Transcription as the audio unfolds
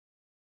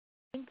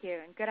Thank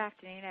you, and good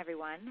afternoon,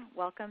 everyone.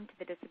 Welcome to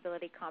the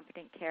Disability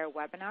Competent Care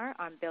webinar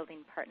on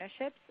building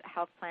partnerships,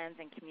 health plans,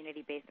 and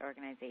community-based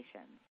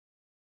organizations.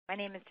 My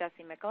name is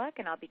Jessie Mikulak,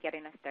 and I'll be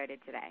getting us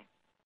started today.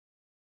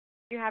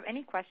 If you have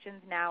any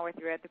questions now or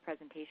throughout the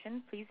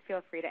presentation, please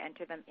feel free to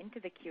enter them into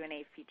the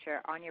Q&A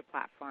feature on your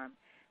platform.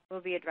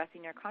 We'll be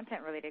addressing your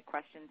content-related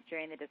questions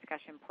during the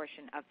discussion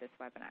portion of this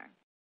webinar.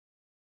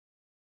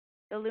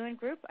 The Lewin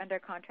Group,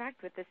 under contract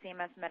with the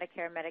CMS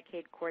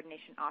Medicare/Medicaid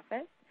Coordination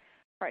Office,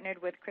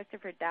 partnered with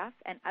Christopher Duff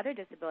and other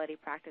disability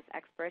practice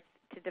experts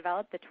to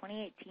develop the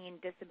 2018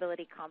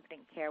 Disability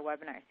Competent Care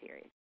webinar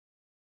series.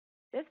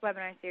 This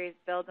webinar series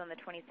builds on the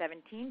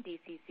 2017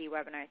 DCC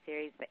webinar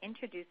series that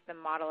introduced the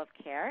model of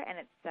care and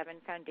its 7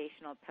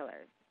 foundational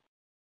pillars.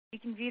 You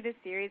can view this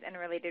series and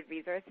related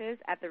resources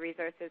at the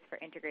Resources for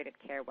Integrated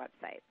Care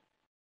website.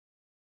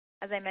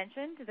 As I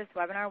mentioned, this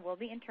webinar will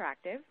be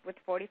interactive with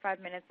 45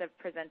 minutes of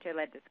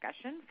presenter-led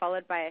discussion,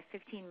 followed by a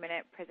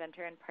 15-minute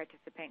presenter and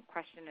participant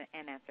question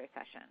and answer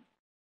session.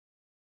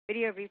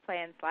 Video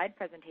replay and slide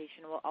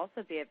presentation will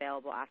also be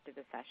available after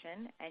the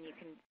session, and you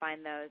can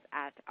find those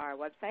at our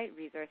website,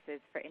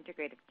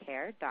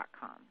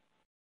 resourcesforintegratedcare.com.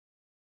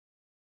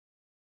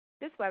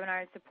 This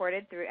webinar is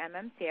supported through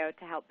MMCO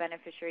to help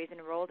beneficiaries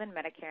enrolled in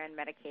Medicare and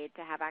Medicaid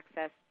to have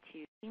access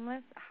to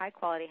seamless,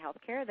 high-quality health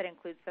care that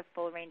includes the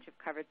full range of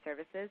covered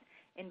services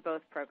in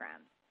both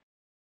programs.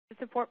 To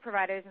support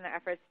providers in their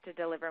efforts to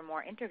deliver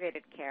more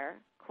integrated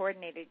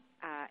coordinator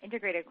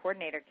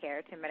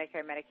care to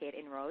Medicare and Medicaid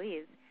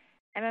enrollees,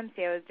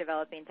 MMCO is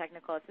developing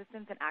technical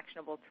assistance and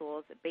actionable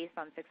tools based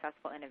on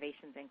successful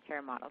innovations in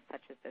care models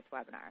such as this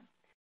webinar.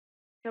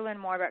 To learn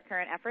more about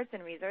current efforts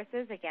and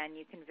resources, again,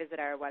 you can visit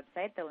our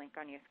website, the link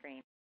on your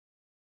screen.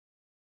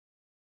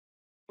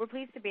 We're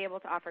pleased to be able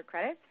to offer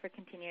credits for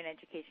continuing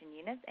education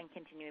units and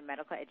continuing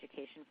medical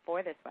education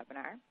for this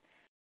webinar.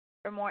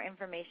 For more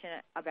information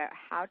about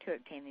how to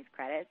obtain these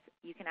credits,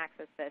 you can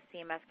access the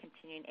CMS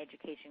Continuing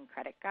Education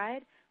Credit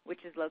Guide,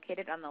 which is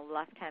located on the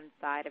left-hand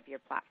side of your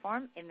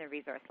platform in the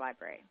resource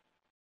library.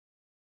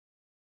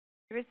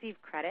 To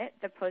receive credit,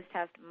 the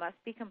post-test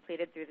must be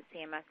completed through the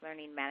CMS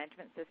Learning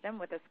Management System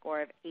with a score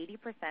of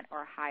 80%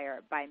 or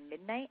higher by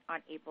midnight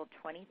on April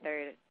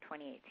 23,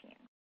 2018.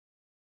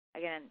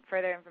 Again,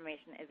 further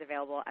information is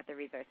available at the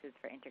Resources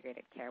for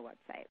Integrated Care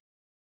website.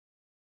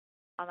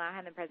 I'll now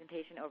hand the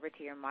presentation over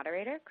to your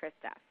moderator, Chris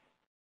Duff.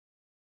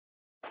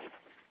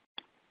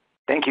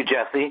 Thank you,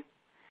 Jessie.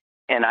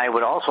 And I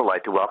would also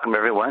like to welcome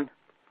everyone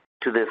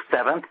to this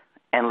 7th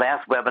and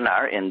last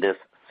webinar in this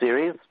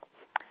series.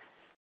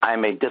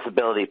 I'm a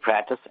disability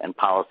practice and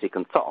policy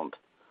consultant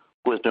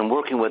who has been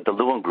working with the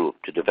Lewin Group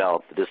to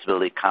develop the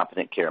Disability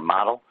Competent Care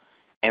model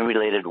and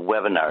related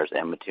webinars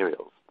and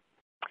materials.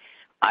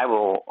 I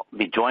will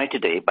be joined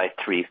today by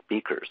 3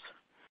 speakers.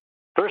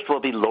 First will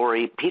be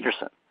Lori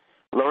Peterson.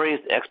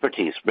 Lori's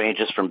expertise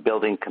ranges from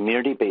building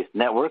community-based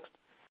networks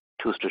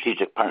to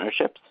strategic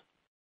partnerships,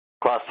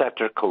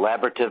 cross-sector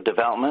collaborative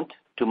development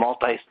to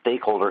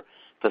multi-stakeholder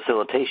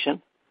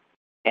facilitation,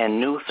 and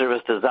new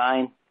service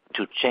design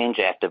to change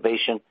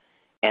activation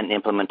and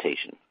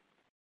implementation.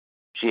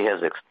 She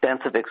has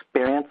extensive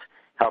experience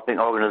helping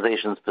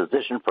organizations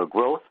position for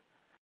growth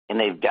in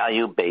a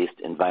value-based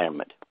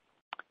environment.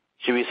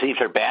 She received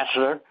her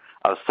Bachelor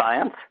of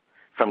Science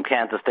from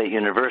Kansas State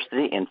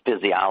University in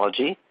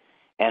Physiology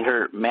and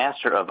her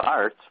Master of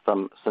Arts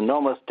from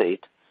Sonoma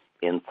State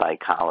in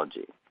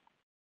Psychology.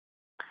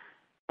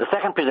 The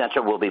second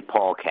presenter will be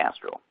Paul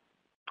Castro.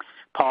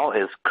 Paul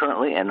is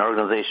currently an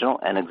organizational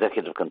and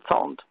executive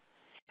consultant,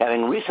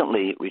 having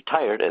recently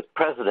retired as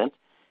president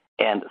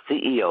and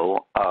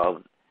CEO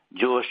of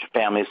Jewish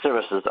Family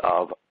Services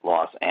of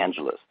Los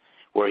Angeles,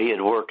 where he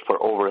had worked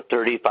for over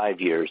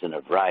 35 years in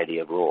a variety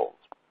of roles.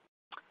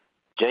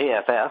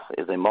 JFS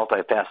is a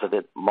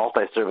multifaceted,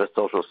 multi-service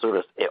social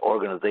service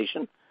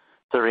organization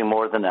serving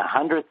more than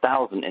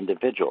 100,000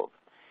 individuals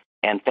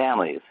and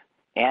families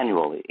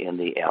annually in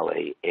the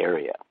LA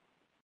area.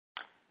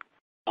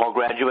 Paul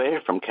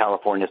graduated from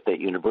California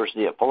State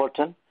University at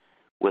Fullerton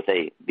with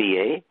a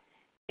BA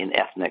in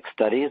Ethnic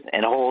Studies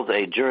and holds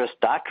a Juris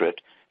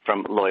Doctorate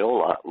from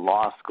Loyola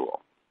Law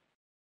School.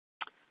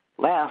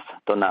 Last,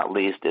 though not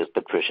least, is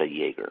Patricia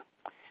Yeager.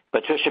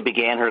 Patricia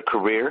began her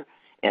career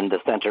in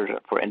the Center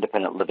for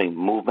Independent Living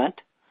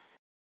movement,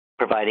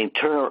 providing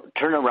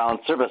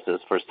turnaround services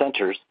for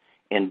centers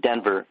in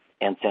Denver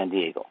and San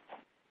Diego,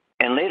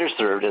 and later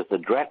served as the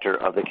director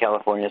of the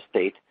California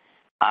State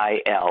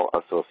IL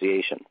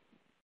Association.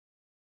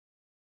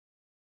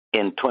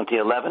 In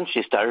 2011,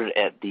 she started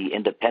at the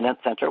Independent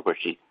Center, where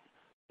she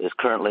is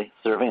currently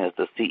serving as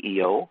the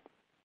CEO.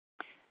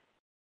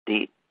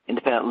 The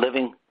Independent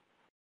Living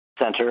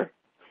Center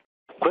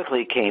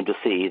quickly came to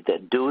see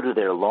that due to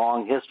their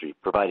long history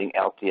providing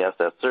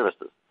LTSS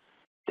services,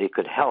 they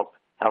could help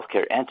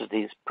healthcare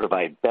entities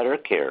provide better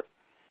care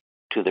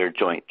to their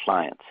joint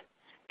clients.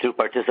 Through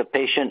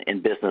participation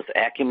in business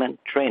acumen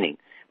training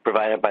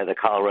provided by the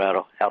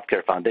Colorado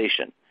Healthcare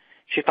Foundation,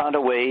 she found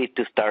a way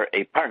to start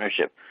a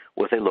partnership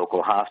with a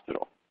local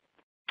hospital.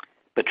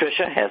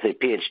 Patricia has a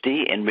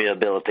PhD in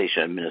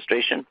Rehabilitation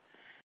Administration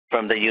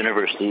from the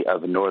University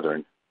of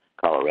Northern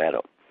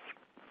Colorado.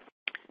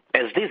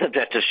 As these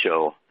objectives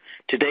show,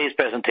 today's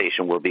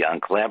presentation will be on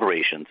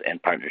collaborations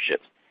and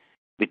partnerships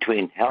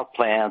between health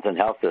plans and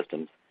health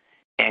systems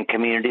and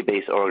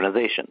community-based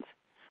organizations,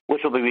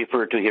 which will be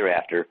referred to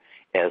hereafter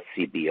as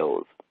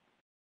CBOs.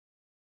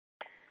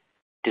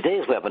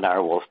 Today's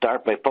webinar will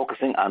start by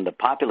focusing on the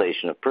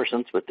population of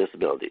persons with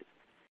disabilities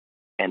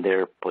and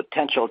their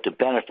potential to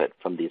benefit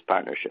from these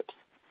partnerships.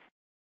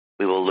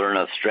 We will learn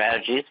of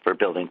strategies for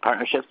building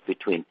partnerships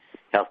between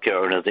healthcare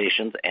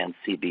organizations and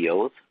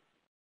CBOs.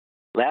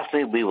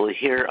 Lastly, we will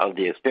hear of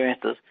the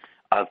experiences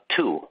of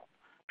two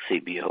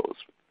CBOs.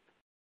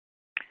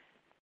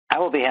 I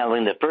will be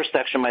handling the first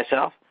section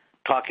myself,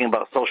 talking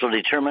about social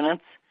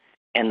determinants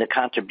and the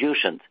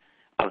contributions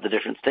of the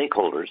different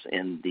stakeholders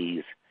in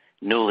these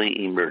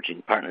newly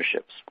emerging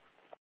partnerships.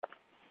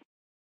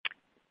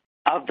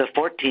 Of the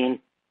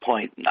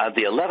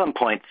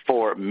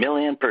 11.4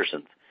 million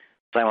persons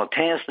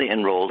simultaneously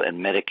enrolled in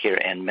Medicare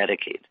and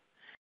Medicaid,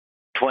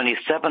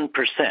 27%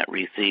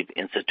 receive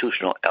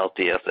institutional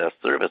LTSS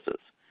services,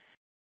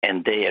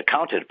 and they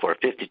accounted for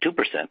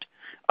 52%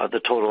 of the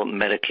total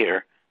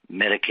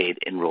Medicare-Medicaid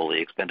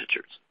enrollee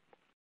expenditures.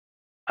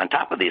 On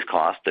top of these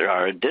costs, there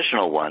are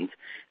additional ones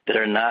that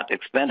are not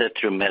expended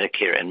through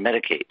Medicare and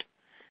Medicaid,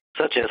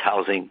 such as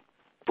housing,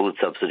 food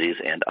subsidies,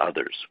 and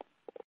others.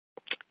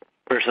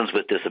 Persons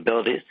with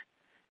disabilities,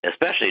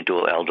 especially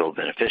dual eligible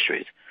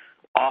beneficiaries,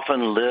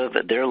 often live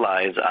their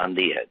lives on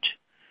the edge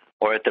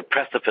or at the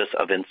precipice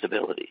of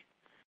instability.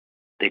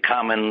 They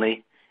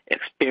commonly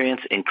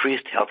experience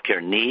increased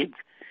healthcare needs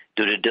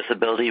due to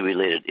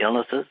disability-related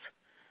illnesses,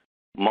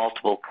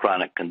 multiple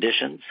chronic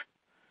conditions,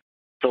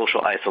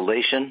 social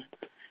isolation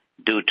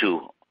due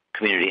to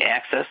community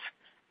access,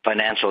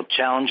 financial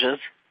challenges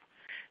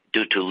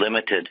due to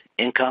limited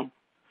income,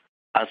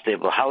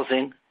 unstable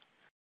housing,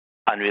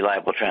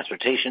 unreliable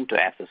transportation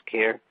to access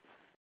care,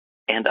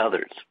 and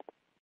others.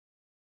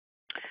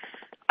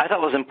 I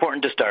thought it was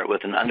important to start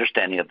with an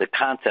understanding of the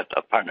concept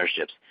of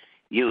partnerships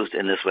used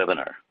in this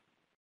webinar.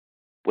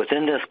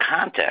 Within this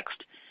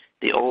context,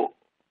 the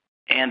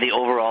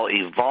overall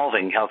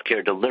evolving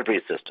healthcare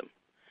delivery system,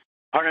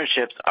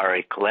 partnerships are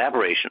a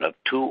collaboration of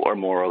two or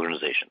more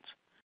organizations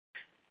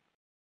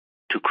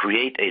to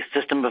create a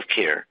system of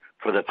care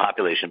for the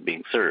population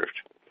being served.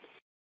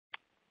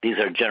 These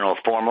are general,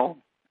 formal,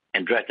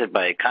 and directed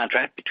by a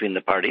contract between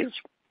the parties.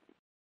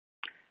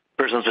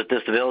 Persons with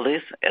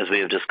disabilities, as we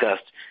have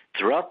discussed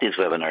throughout these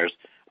webinars,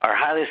 are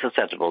highly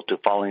susceptible to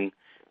falling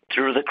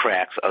through the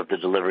cracks of the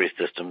delivery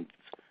systems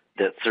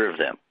that serve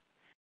them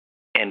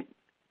and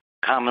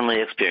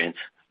commonly experience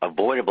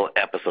avoidable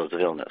episodes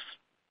of illness.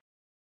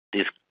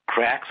 These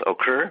cracks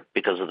occur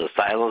because of the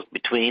silos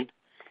between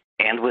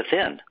and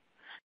within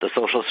the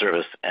social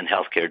service and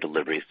healthcare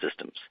delivery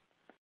systems.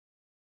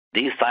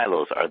 These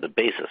silos are the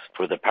basis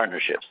for the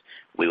partnerships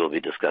we will be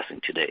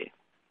discussing today.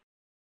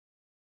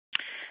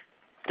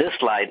 This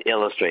slide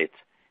illustrates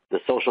the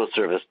social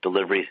service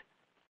delivery.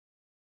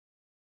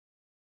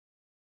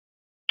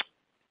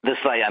 This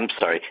slide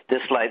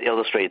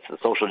illustrates the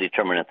social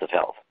determinants of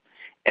health.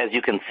 As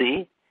you can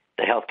see,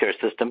 the healthcare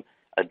system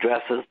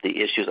addresses the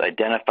issues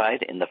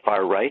identified in the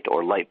far right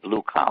or light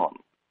blue column.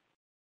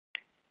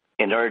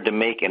 In order to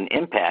make an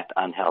impact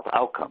on health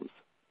outcomes,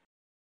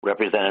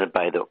 represented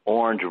by the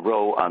orange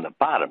row on the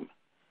bottom,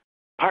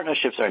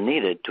 partnerships are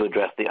needed to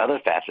address the other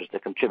factors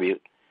that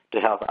contribute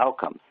to health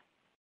outcomes,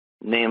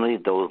 namely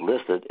those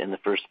listed in the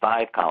first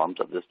 5 columns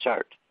of this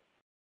chart.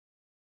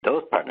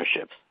 Those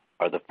partnerships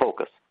are the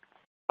focus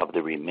of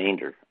the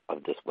remainder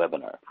of this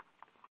webinar.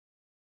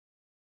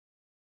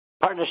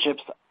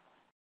 Partnerships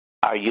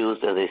are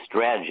used as a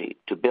strategy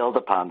to build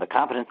upon the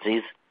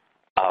competencies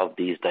of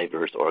these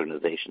diverse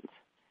organizations.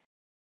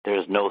 There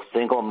is no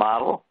single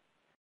model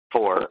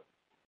for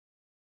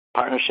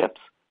partnerships.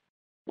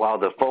 While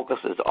the focus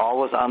is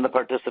always on the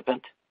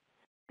participant,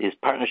 these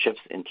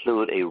partnerships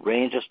include a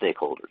range of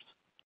stakeholders: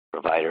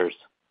 providers,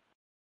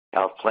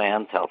 health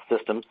plans, health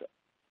systems,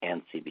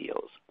 and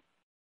CBOs.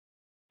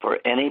 For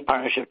any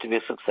partnership to be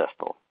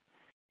successful,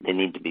 they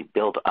need to be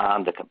built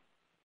on the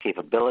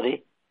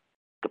capability,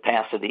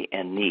 capacity,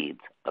 and needs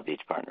of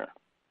each partner.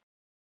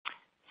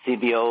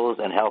 CBOs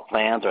and health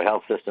plans or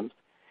health systems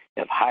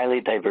have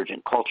highly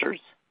divergent cultures.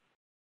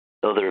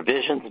 Though their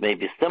visions may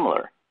be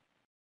similar,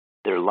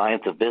 their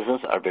lines of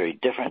business are very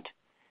different,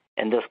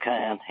 and this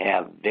can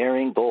have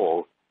varying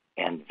goals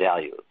and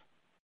values.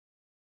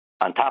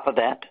 On top of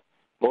that,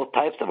 both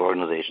types of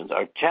organizations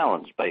are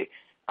challenged by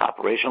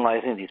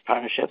operationalizing these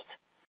partnerships,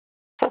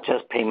 such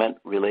as payment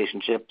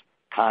relationships,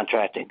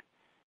 contracting,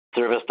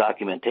 service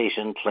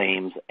documentation,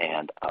 claims,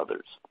 and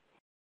others.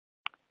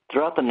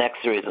 Throughout the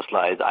next series of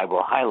slides, I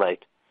will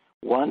highlight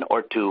one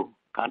or two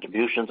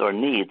contributions or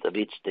needs of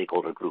each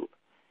stakeholder group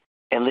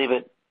and leave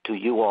it to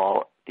you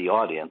all, the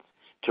audience,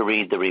 to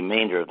read the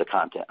remainder of the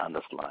content on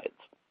the slides.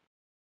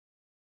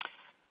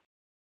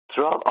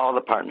 Throughout all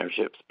the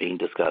partnerships being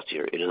discussed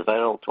here, it is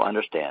vital to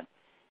understand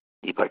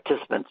the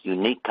participants'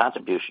 unique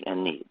contribution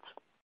and needs.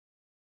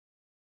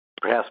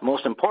 Perhaps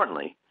most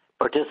importantly,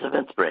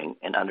 participants bring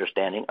an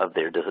understanding of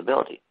their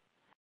disability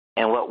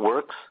and what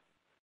works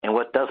and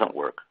what doesn't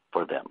work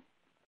for them.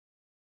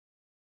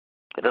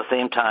 At the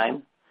same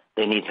time,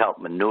 they need help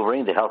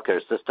maneuvering the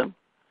healthcare system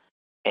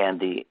and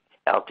the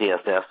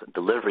LTSS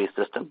delivery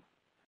system,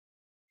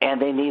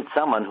 and they need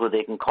someone who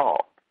they can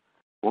call,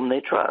 whom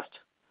they trust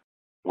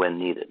when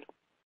needed.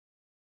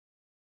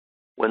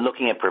 When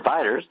looking at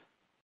providers,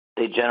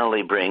 they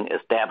generally bring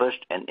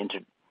established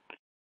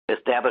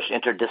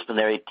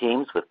interdisciplinary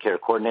teams with care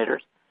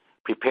coordinators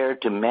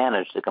prepared to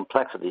manage the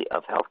complexity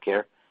of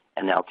healthcare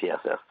and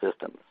LTSS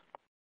systems.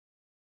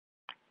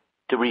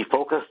 To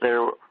refocus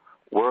their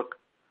work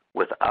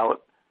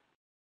without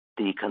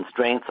the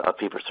constraints of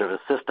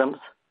fee-for-service systems,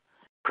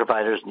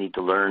 providers need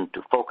to learn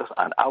to focus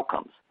on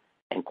outcomes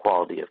and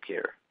quality of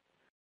care.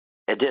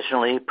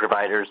 Additionally,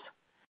 providers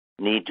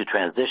need to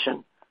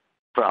transition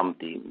from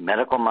the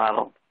medical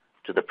model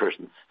to the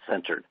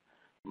person-centered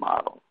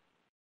model.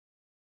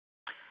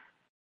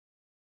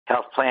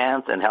 Health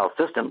plans and health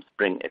systems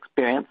bring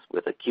experience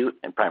with acute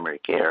and primary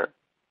care.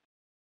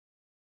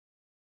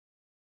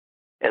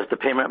 As the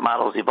payment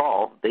models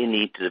evolve, they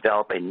need to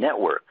develop a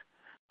network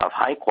of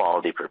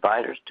high-quality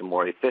providers to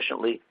more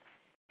efficiently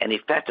and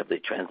effectively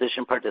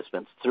transition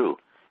participants through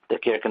the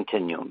care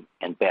continuum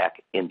and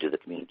back into the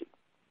community.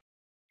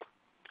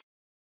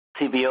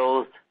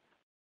 CBOs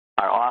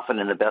are often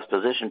in the best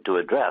position to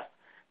address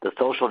the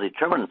social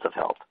determinants of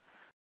health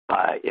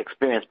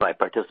experienced by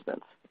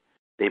participants.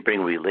 They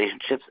bring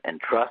relationships and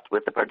trust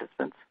with the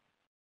participants,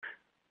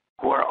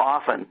 who are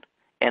often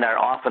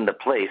the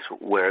place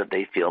where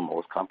they feel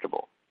most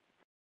comfortable.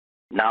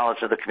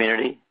 Knowledge of the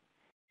community,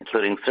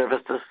 including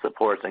services,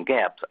 supports, and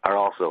gaps, are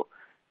also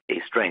a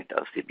strength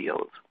of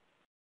CBOs.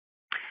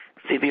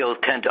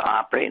 CBOs tend to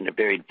operate in a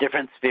very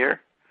different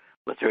sphere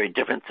with very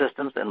different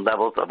systems and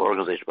levels of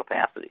organizational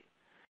capacity.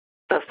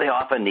 Thus, they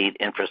often need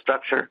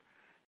infrastructure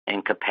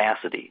and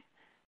capacity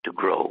to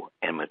grow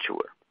and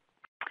mature.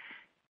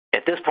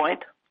 At this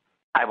point,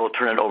 I will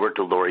turn it over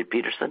to Lori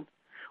Peterson,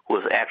 who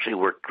has actually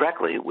worked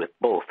directly with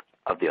both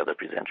of the other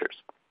presenters.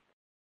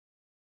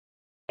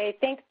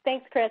 Okay,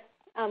 thanks, Chris.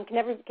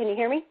 Can you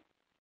hear me?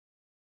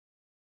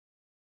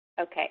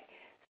 Okay.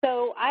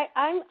 So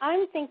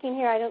I'm thinking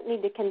here I don't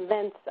need to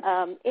convince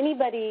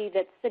anybody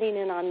that's sitting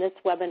in on this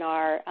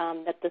webinar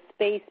that the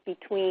space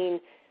between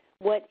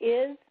what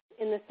is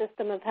in the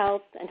system of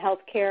health and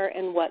healthcare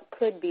and what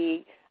could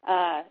be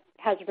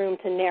has room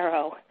to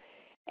narrow,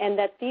 and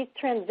that these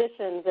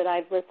transitions that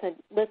I've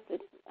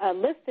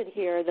listed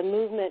here, the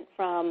movement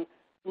from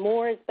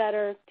more is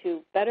better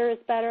to better is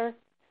better,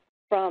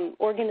 from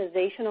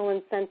organizational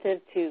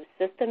incentive to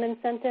system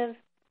incentive,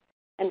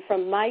 and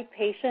from my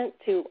patient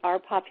to our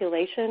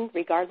population,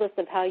 regardless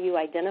of how you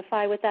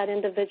identify with that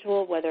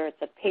individual, whether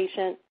it's a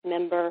patient,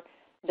 member,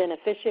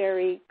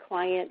 beneficiary,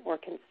 client, or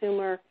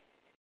consumer,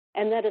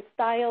 and that a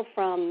style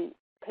from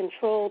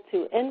control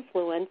to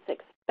influence,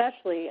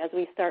 especially as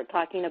we start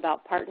talking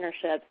about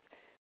partnerships,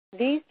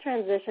 these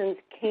transitions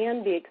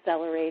can be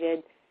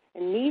accelerated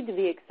and need to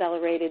be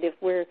accelerated if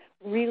we're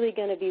really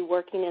going to be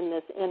working in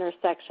this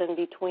intersection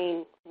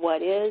between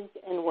what is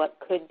and what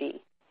could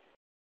be.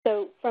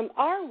 So from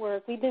our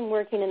work, we've been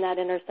working in that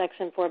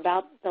intersection for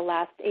about the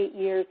last 8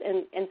 years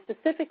and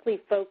specifically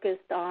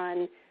focused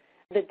on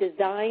the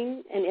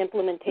design and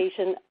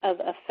implementation of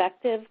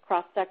effective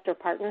cross-sector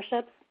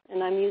partnerships,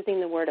 and I'm using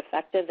the word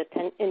effective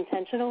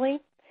intentionally.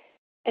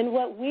 And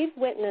what we've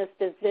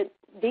witnessed is that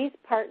these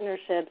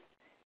partnerships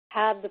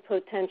have the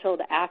potential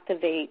to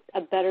activate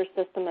a better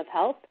system of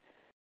health,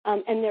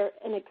 and they're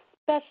an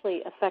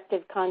especially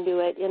effective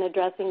conduit in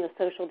addressing the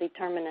social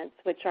determinants,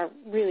 which are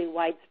really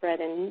widespread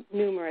in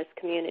numerous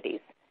communities.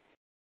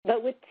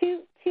 But with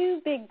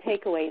two big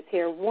takeaways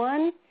here.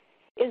 One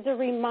is a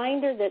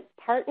reminder that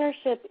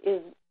partnership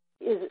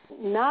is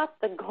not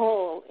the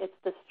goal, it's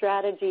the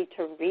strategy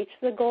to reach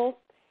the goal.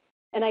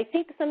 And I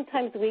think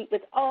sometimes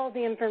with all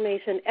the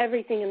information,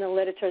 everything in the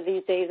literature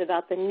these days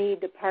about the need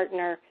to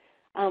partner,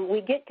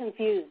 we get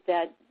confused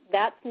that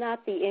that's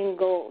not the end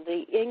goal.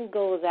 The end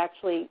goal is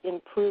actually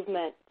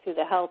improvement to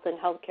the health and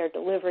healthcare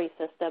delivery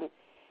system,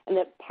 and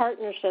that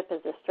partnership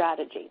is a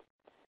strategy.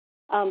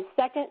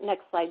 Second,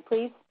 next slide,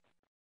 please.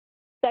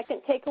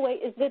 Second takeaway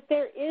is that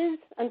there is,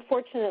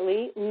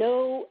 unfortunately,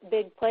 no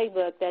big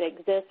playbook that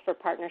exists for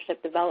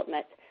partnership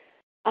development.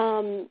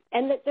 And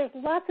that there's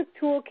lots of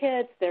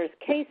toolkits, there's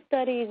case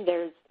studies,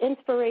 there's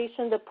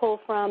inspiration to pull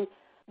from,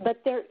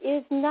 but there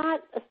is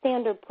not a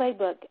standard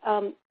playbook.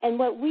 And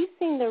what we've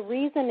seen the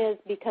reason is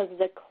because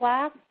the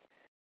class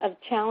of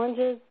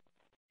challenges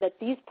that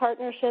these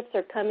partnerships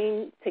are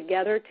coming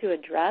together to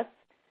address,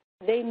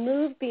 they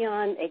move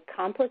beyond a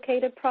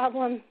complicated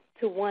problem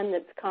to one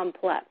that's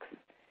complex.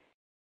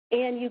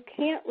 And you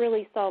can't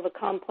really solve a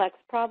complex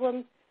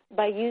problem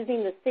by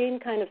using the same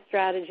kind of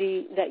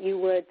strategy that you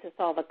would to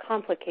solve a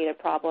complicated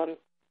problem,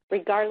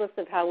 regardless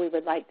of how we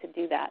would like to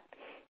do that.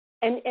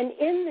 And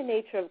in the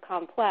nature of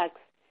complex,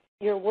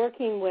 you're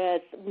working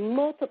with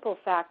multiple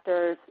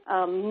factors,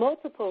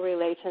 multiple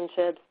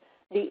relationships,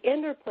 the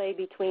interplay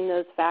between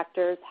those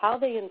factors, how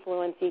they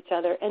influence each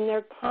other, and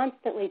they're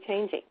constantly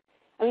changing.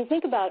 I mean,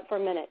 think about it for a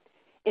minute.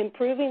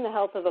 Improving the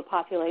health of a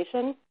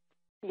population,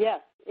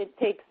 yes, it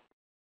takes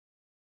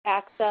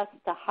access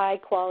to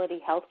high-quality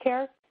health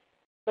care,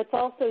 but it's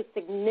also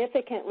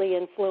significantly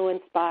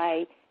influenced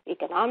by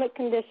economic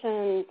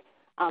conditions,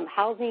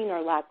 housing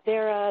or lack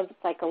thereof,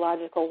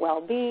 psychological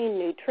well-being,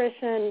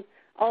 nutrition,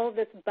 all of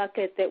this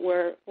bucket that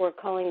we're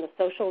calling the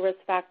social risk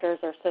factors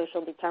or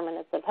social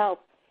determinants of health.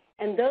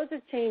 And those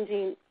are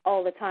changing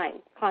all the time,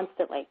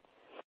 constantly.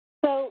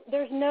 So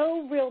there's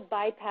no real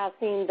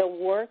bypassing the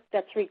work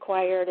that's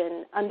required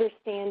in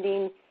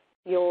understanding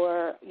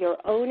your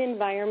own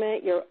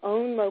environment, your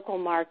own local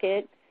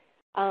market,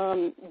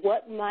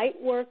 what might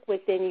work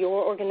within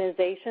your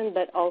organization,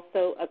 but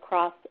also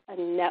across a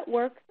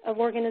network of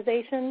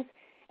organizations,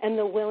 and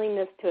the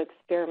willingness to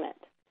experiment.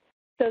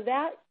 So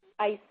that,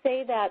 I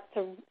say that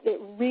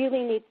it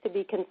really needs to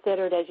be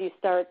considered as you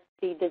start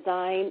the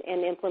design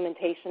and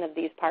implementation of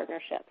these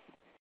partnerships.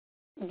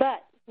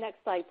 But, next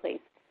slide, please.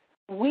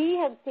 We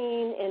have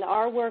seen in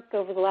our work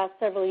over the last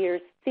several years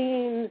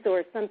themes,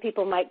 or some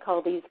people might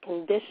call these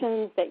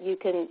conditions, that you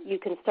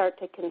can start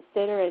to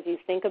consider as you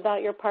think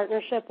about your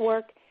partnership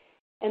work.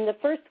 And the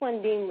first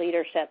one being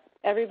leadership.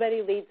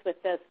 Everybody leads with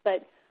this,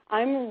 but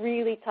I'm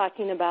really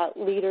talking about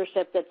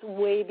leadership that's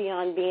way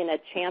beyond being a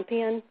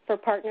champion for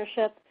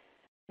partnership,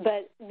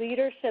 but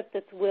leadership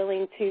that's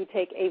willing to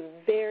take a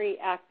very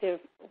active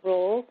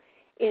role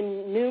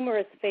in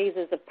numerous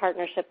phases of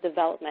partnership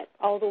development,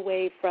 all the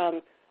way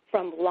from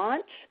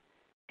launch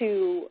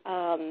to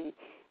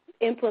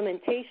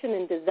implementation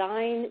and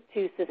design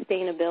to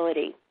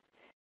sustainability.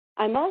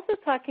 I'm also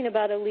talking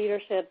about a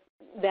leadership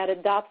that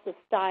adopts a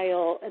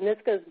style, and this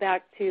goes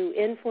back to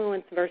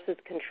influence versus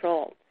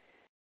control.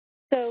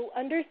 So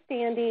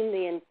understanding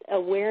the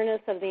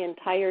awareness of the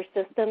entire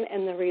system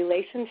and the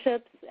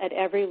relationships at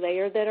every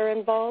layer that are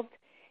involved,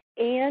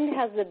 and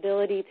has the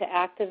ability to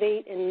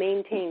activate and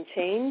maintain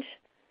change,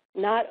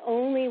 not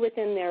only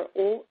within their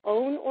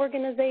own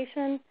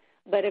organization,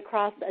 but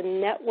across a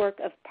network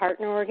of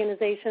partner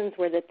organizations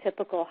where the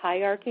typical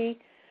hierarchy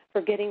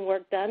for getting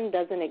work done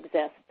doesn't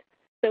exist.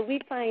 So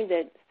we find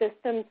that the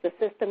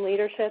system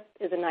leadership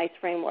is a nice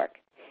framework.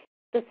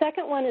 The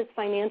second one is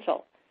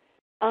financial.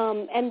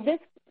 And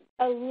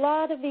a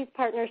lot of these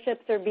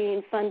partnerships are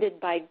being funded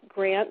by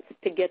grants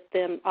to get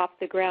them off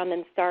the ground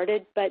and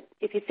started. But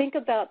if you think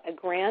about a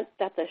grant,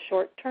 that's a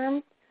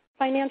short-term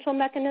financial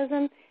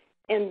mechanism,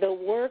 and the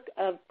work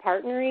of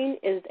partnering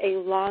is a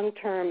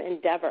long-term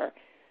endeavor.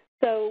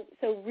 So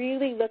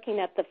really looking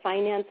at the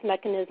finance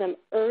mechanism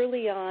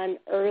early on,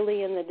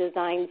 early in the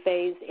design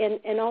phase,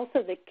 and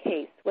also the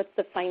case. What's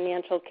the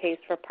financial case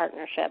for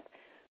partnership?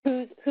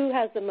 Who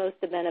has the most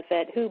to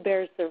benefit? Who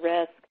bears the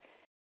risk?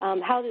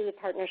 How does the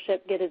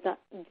partnership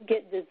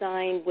get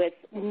designed with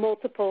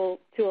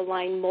to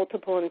align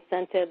multiple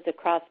incentives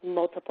across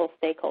multiple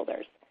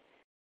stakeholders?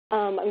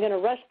 I'm going to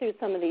rush through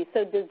some of these.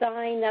 So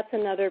design, that's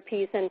another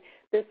piece, and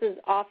this is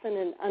often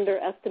an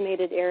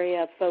underestimated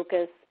area of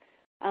focus.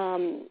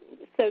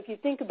 So if you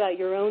think about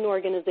your own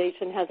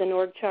organization has an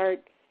org chart,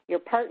 your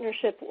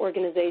partnership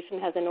organization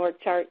has an org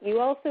chart, you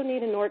also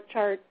need an org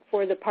chart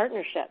for the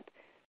partnership.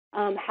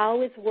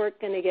 How is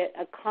work going to get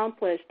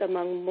accomplished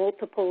among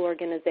multiple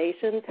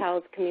organizations? How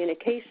is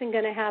communication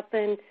going to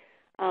happen,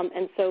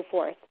 and so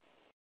forth?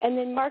 And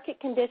then market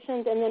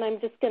conditions, and then I'm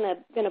just going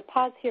to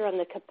pause here on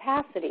the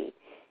capacity.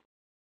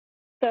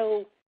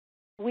 So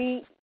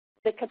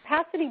the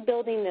capacity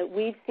building that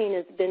we've seen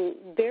has been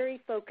very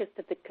focused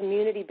at the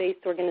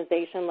community-based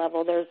organization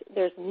level.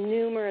 There's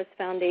numerous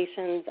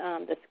foundations,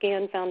 the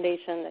SCAN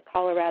Foundation, the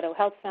Colorado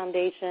Health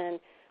Foundation,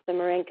 the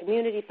Marin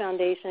Community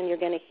Foundation. You're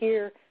going to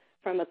hear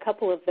from a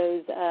couple of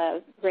those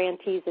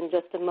grantees in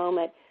just a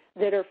moment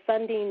that are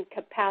funding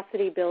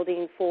capacity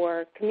building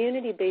for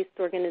community-based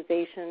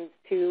organizations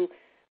to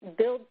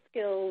build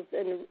skills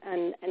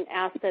and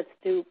assets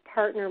to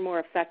partner more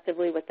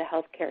effectively with the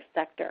healthcare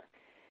sector.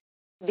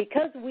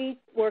 Because we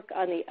work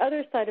on the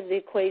other side of the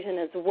equation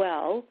as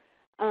well,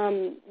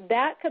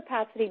 that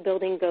capacity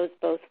building goes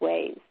both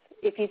ways.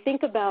 If you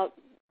think about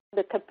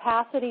the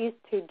capacities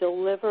to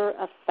deliver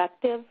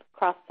effective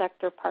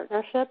cross-sector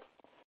partnerships,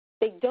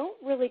 they don't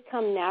really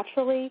come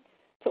naturally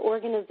to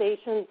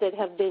organizations that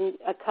have been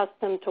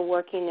accustomed to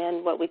working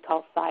in what we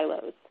call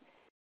silos.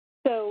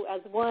 So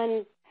as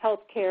one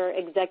healthcare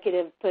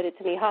executive put it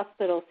to me,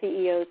 hospital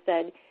CEO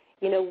said,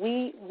 you know,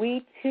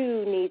 we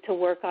too need to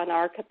work on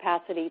our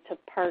capacity to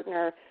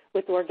partner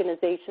with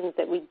organizations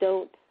that we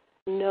don't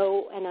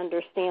know and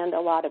understand a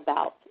lot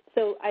about.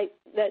 So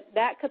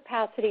that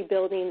capacity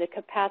building, the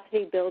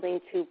capacity building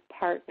to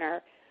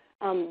partner,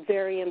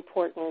 very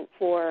important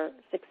for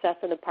success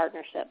of the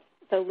partnership.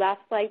 So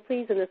last slide,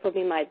 please, and this will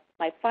be my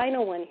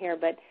final one here.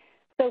 But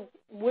so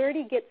where do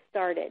you get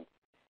started?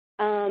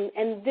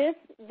 And this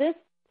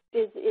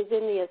is in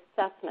the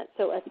assessment.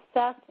 So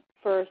assess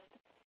first,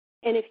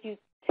 and if you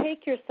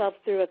take yourself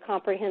through a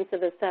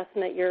comprehensive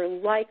assessment, you're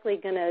likely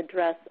going to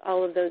address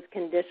all of those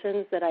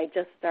conditions that I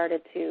just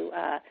started to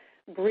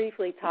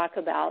briefly talk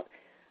about.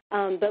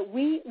 But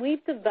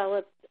we've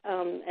developed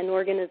an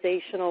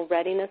organizational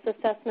readiness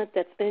assessment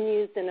that's been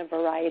used in a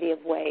variety of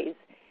ways.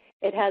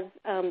 It has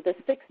the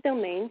 6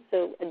 domains,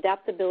 so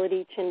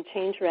adaptability,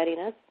 change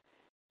readiness,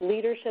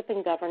 leadership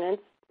and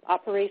governance,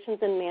 operations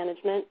and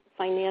management,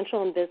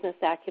 financial and business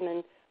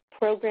acumen,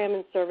 program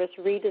and service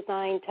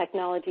redesign,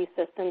 technology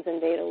systems, and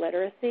data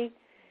literacy.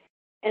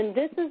 And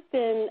this has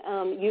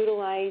been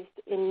utilized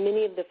in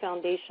many of the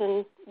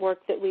foundation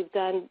work that we've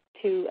done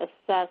to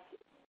assess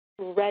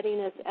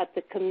readiness at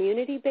the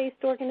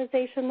community-based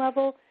organization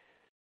level.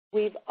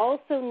 We've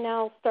also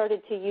now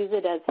started to use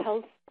it as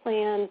health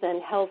plans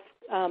and health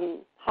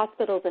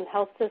hospitals and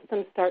health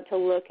systems start to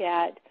look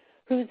at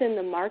who's in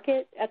the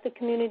market at the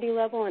community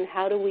level and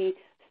how do we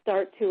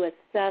start to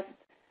assess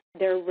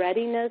their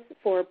readiness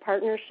for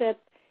partnership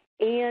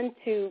and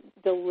to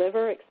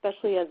deliver,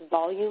 especially as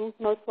volume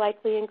most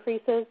likely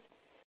increases.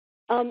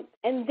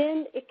 And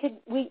then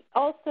we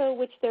also,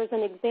 which there's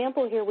an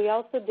example here, we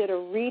also did a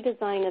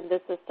redesign of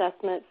this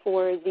assessment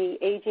for the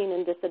Aging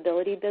and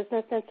Disability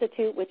Business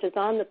Institute, which is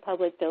on the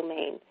public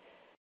domain.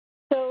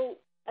 So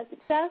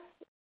assess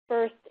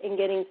first in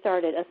getting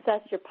started.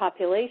 Assess your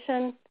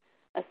population,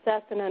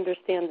 assess and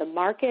understand the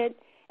market,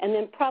 and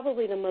then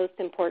probably the most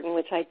important,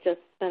 which I just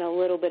spent a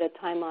little bit of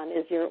time on,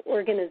 is your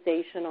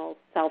organizational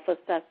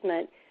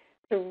self-assessment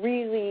to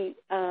really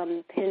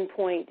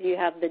pinpoint do you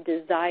have the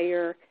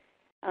desire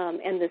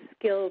and the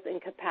skills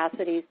and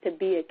capacities to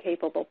be a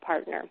capable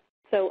partner.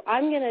 So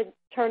I'm going to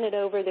turn it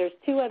over. There's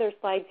 2 other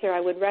slides here.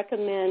 I would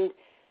recommend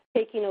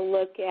taking a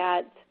look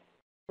at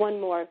one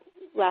more,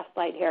 last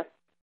slide here.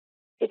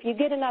 If you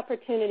get an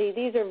opportunity,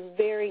 these are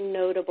very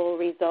notable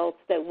results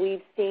that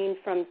we've seen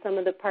from some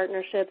of the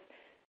partnerships.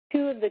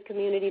 2 of the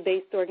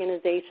community-based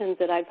organizations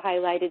that I've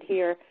highlighted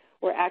here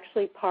were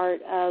actually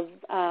part of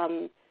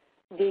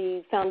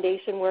the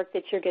foundation work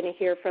that you're going to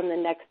hear from the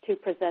next 2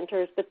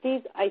 presenters. But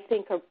these, I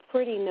think, are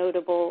pretty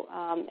notable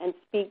and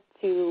speak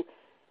to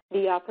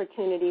the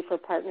opportunity for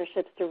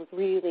partnerships to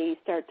really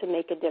start to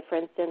make a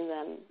difference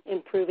in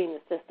improving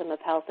the system of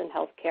health and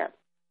health care.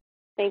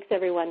 Thanks,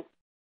 everyone.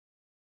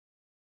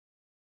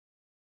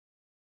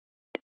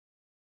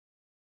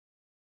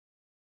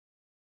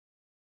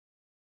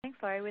 Thanks,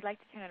 Lori. We'd like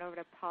to turn it over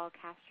to Paul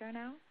Castro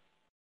now.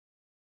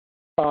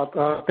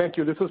 Thank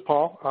you. This is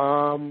Paul.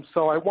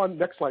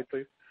 Next slide,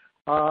 please.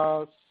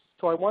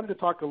 So I wanted to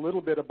talk a little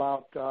bit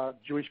about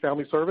Jewish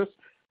Family Service.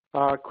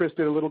 Chris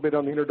did a little bit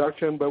on the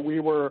introduction, but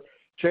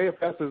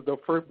JFS is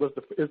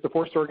the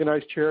first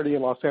organized charity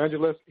in Los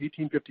Angeles.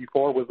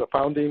 1854 was the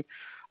founding.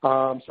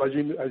 So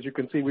as you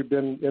can see, we've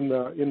been in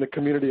the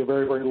community a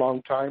very, very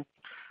long time.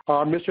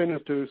 Our mission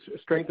is to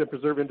strengthen and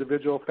preserve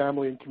individual,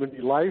 family, and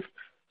community life.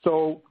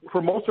 So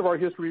for most of our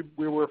history,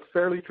 we were a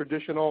fairly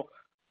traditional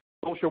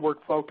social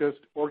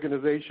work-focused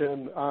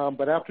organization,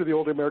 but after the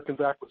Older Americans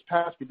Act was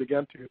passed, we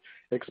began to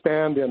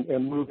expand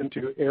and move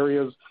into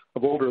areas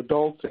of older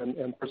adults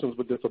and persons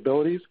with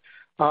disabilities.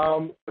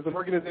 As an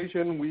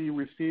organization, we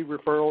receive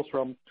referrals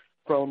from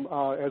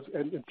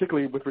and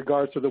particularly with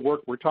regards to the work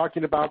we're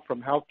talking about,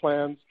 from health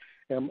plans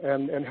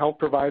and health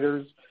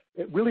providers,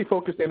 really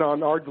focused in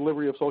on our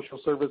delivery of social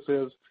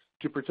services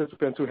to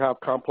participants who have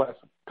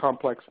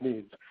complex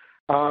needs.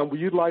 We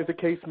utilize a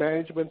case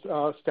management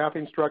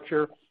staffing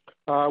structure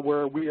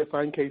where we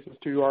assign cases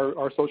to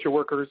our social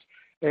workers,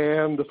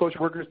 and the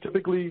social workers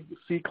typically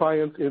see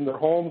clients in their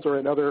homes or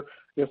in other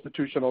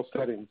institutional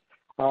settings.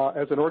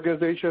 As an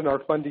organization, our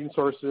funding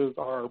sources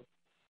are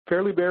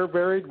fairly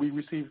varied. We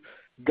receive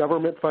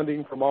government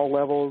funding from all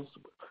levels.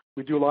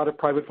 We do a lot of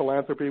private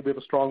philanthropy. We have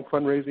a strong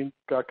fundraising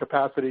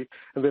capacity,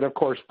 and then, of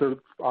course,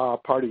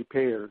 third-party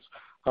payers.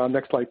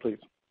 Next slide, please.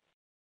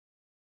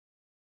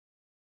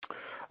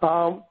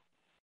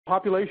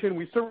 Population,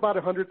 we serve about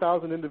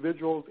 100,000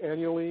 individuals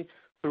annually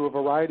through a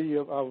variety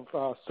of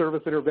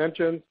service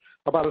interventions.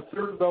 About a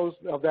third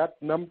of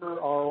that number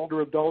are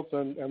older adults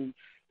and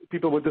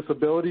people with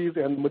disabilities,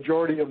 and the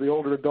majority of the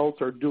older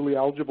adults are duly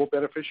eligible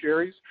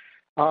beneficiaries.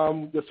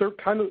 Some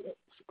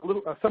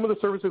of the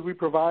services we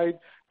provide,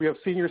 we have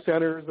senior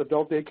centers,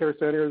 adult daycare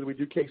centers. We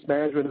do case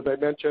management, as I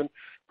mentioned,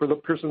 for the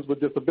persons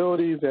with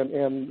disabilities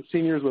and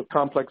seniors with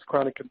complex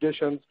chronic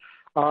conditions.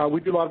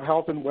 We do a lot of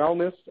health and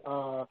wellness,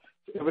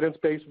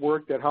 evidence-based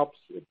work that helps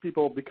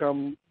people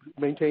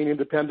maintain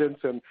independence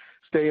and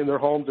stay in their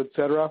homes, et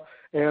cetera.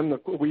 And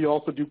we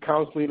also do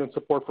counseling and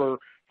support for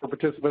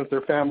participants,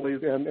 their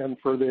families, and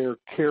for their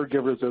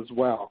caregivers as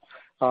well.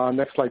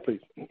 Next slide,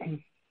 please.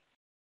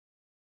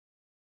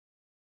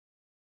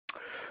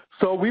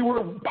 So we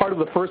were part of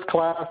the first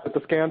class that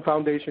the SCAN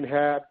Foundation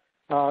had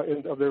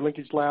of their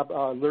Linkage Lab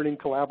Learning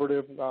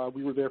Collaborative.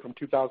 We were there from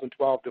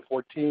 2012 to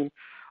 14.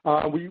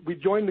 We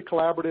joined the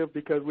collaborative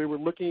because we were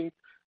looking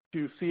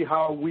to see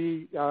how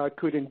we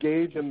could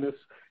engage in this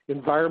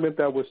environment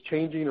that was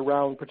changing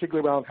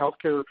particularly around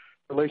healthcare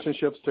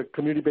relationships to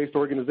community-based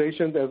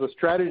organizations as a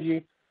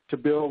strategy to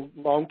build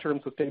long-term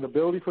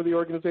sustainability for the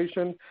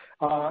organization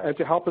and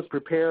to help us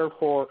prepare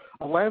for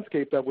a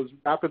landscape that was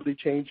rapidly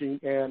changing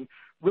and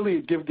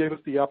really gave us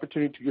the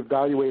opportunity to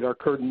evaluate our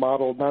current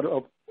model, not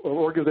of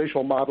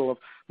organizational model of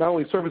not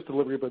only service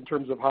delivery, but in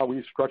terms of how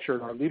we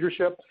structured our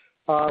leadership.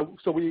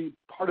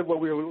 Part of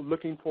what we were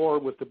looking for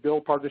was to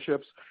build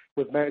partnerships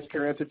with managed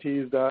care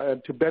entities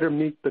and to better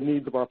meet the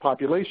needs of our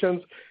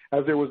populations,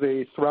 as there was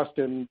a thrust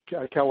in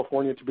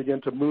California to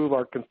begin to move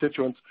our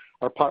constituents,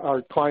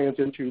 our clients,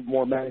 into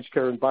more managed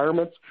care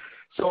environments.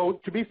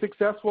 So to be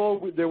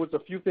successful, there was a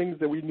few things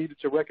that we needed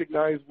to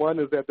recognize. One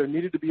is that there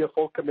needed to be a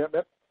full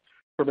commitment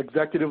from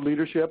executive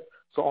leadership.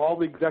 So all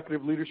the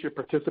executive leadership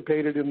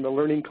participated in the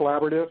learning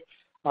collaborative,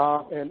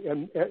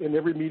 and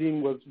every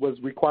meeting was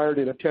required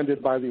and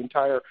attended by the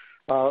entire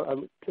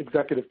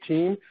executive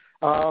team.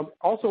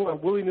 Also, a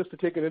willingness to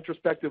take an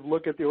introspective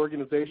look at the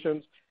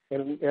organizations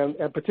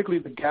and particularly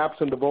the gaps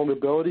and the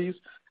vulnerabilities.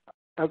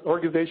 As an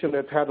organization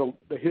that's had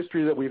the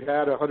history that we've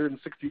had,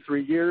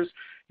 163 years,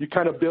 you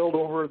kind of build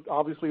over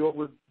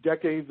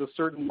decades a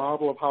certain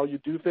model of how you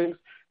do things.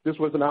 This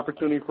was an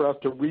opportunity for us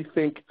to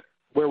rethink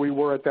where we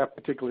were at that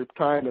particular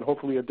time and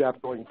hopefully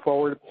adapt going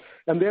forward.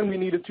 And then we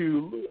needed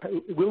to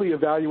really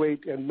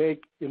evaluate and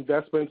make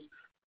investments,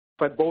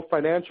 but both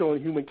financial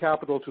and human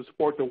capital, to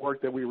support the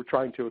work that we were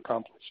trying to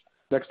accomplish.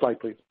 Next slide,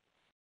 please.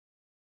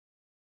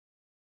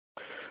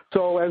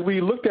 So as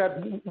we looked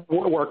at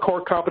our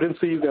core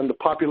competencies and the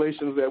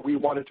populations that we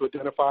wanted to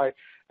identify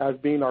as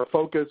being our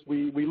focus,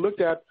 we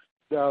looked at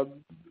the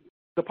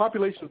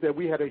populations that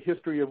we had a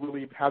history of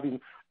really having,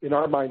 in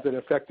our minds, an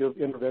effective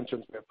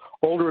interventions with.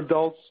 Older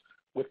adults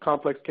with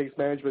complex case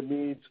management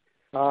needs,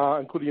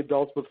 including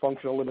adults with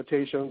functional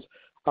limitations,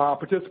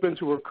 participants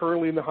who are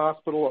currently in the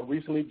hospital or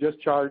recently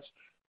discharged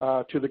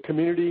to the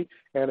community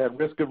and at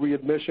risk of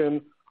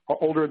readmission,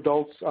 older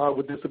adults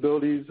with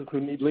disabilities who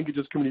need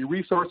linkages community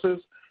resources,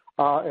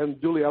 and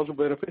duly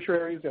eligible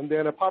beneficiaries, and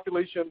then a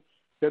population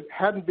that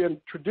hadn't been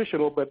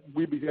traditional, but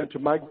we began to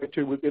migrate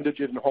to with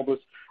indigent and homeless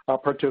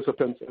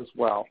participants as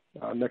well.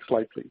 Next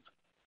slide, please.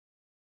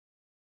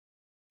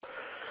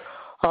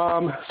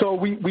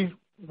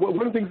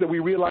 One of the things that we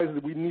realized is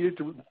that we needed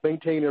to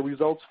maintain a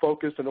results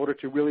focus in order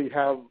to really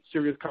have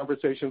serious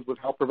conversations with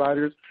health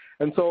providers.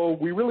 And so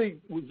we really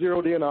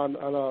zeroed in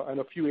on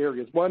a few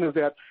areas. One is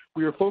that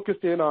we were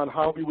focused in on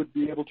how we would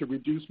be able to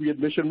reduce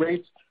readmission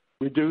rates,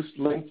 reduce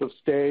length of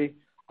stay,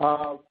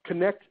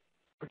 connect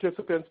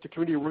participants to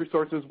community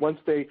resources once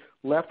they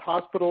left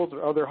hospitals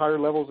or other higher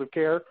levels of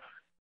care,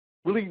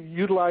 really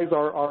utilize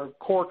our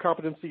core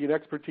competency and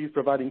expertise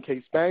providing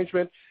case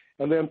management,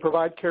 and then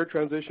provide care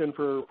transition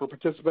for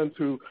participants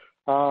who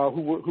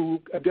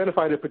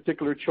identified a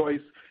particular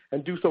choice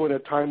and do so in a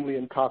timely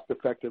and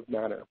cost-effective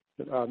manner.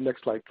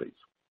 Next slide, please.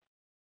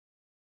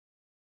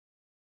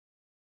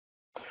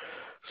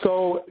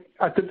 So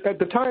at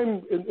the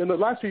time, in the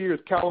last few years,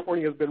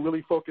 California has been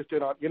really focused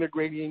in on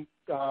integrating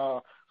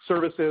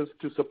services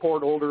to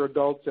support older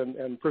adults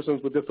and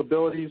persons with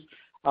disabilities.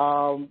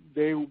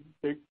 They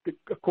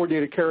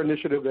coordinated a care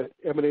initiative that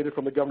emanated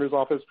from the governor's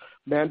office,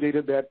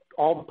 mandated that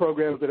all the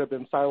programs that have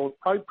been siloed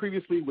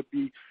previously would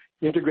be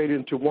integrated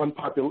into one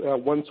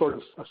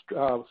sort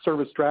of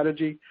service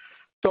strategy.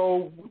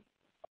 So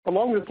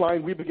along this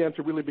line, we began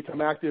to really become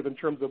active in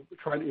terms of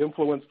trying to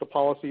influence the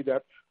policy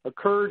that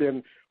occurred,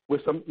 and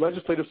with some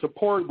legislative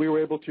support, we were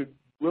able to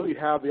really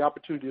have the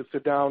opportunity to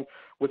sit down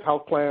with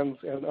health plans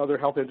and other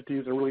health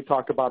entities and really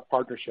talk about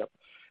partnership.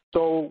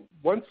 So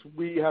once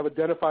we have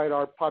identified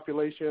our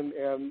population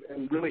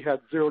and really had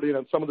zeroed in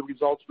on some of the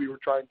results we were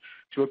trying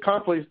to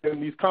accomplish,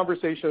 then these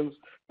conversations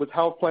with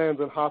health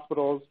plans and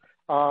hospitals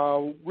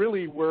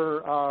really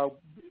were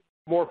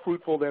more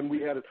fruitful than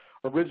we had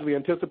originally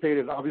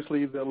anticipated.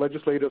 Obviously, the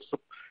legislative,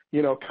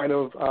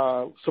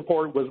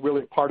 support was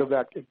really part of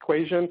that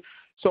equation.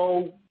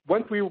 So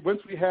once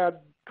we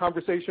had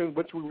conversations,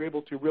 once we were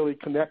able to really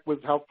connect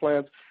with health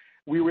plans,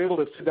 we were able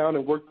to sit down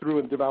and work through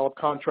and develop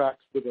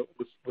contracts with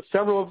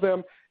several of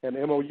them and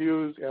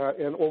MOUs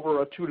and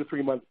over a 2 to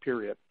 3 month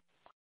period.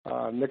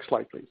 Next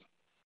slide, please.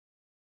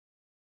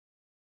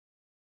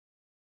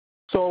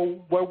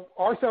 So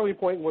our selling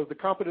point was the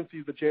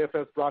competencies that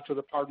JFS brought to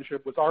the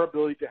partnership was our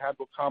ability to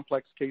handle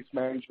complex case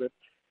management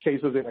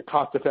cases in a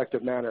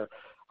cost-effective manner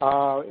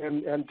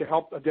and to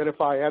help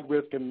identify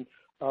at-risk and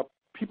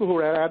people who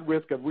are at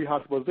risk of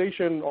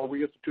rehospitalization or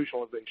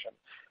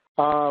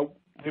reinstitutionalization.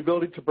 The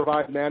ability to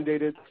provide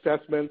mandated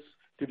assessments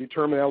to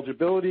determine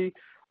eligibility,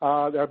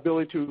 the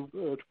ability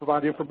to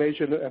provide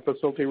information and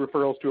facilitate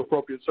referrals to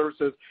appropriate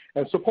services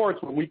and supports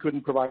when we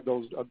couldn't provide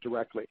those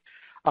directly.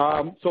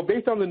 So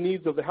based on the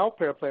needs of the health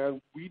care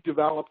plan, we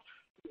developed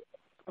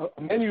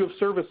a menu of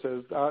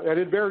services, and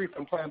it varied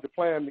from plan to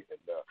plan,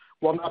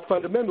 well, not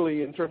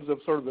fundamentally in terms of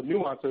sort of the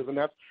nuances, and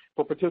that's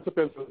for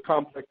participants with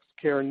complex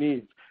care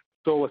needs.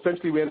 So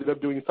essentially, we ended up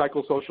doing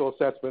psychosocial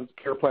assessments,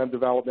 care plan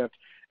development,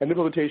 and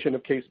implementation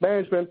of case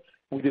management.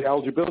 We did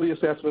eligibility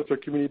assessments for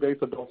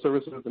community-based adult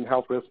services and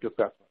health risk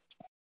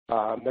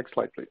assessments. Next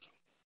slide, please.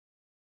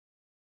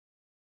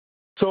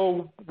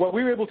 So what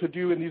we were able to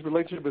do in these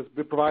relationships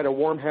is provide a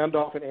warm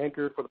handoff and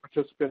anchor for the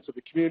participants of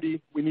the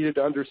community. We needed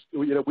to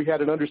we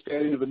had an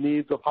understanding of the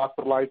needs of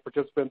hospitalized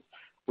participants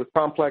with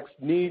complex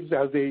needs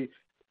as they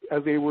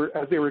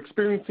were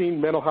experiencing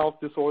mental health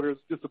disorders,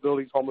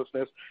 disabilities,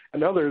 homelessness,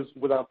 and others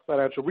without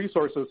financial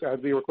resources as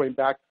they were going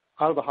back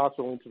out of the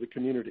hospital into the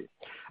community.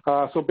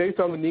 So based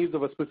on the needs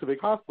of a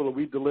specific hospital,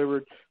 we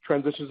delivered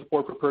transition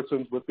support for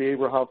persons with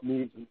behavioral health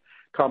needs and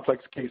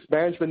complex case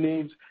management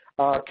needs,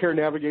 care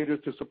navigators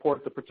to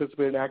support the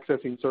participant in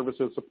accessing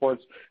services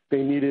supports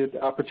they needed,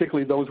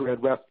 particularly those who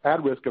were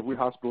at risk of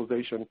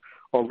rehospitalization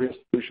or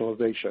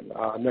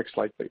reinstitutionalization. Next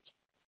slide, please.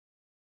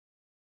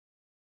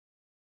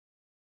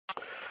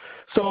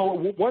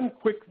 So one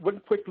quick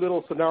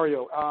little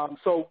scenario.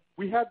 So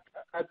we had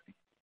at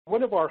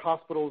one of our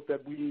hospitals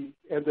that we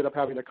ended up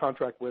having a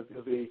contract with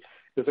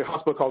is a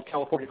hospital called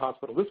California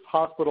Hospital. This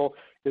hospital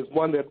is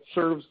one that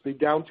serves the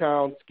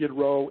downtown Skid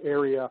Row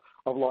area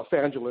of Los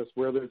Angeles,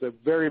 where there's a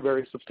very,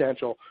 very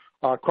substantial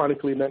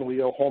chronically mentally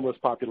ill homeless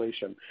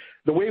population.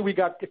 The way we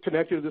got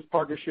connected to this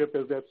partnership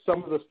is that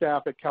some of the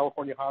staff at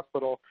California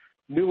Hospital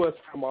knew us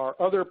from our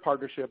other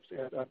partnerships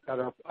at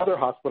our other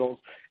hospitals,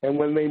 and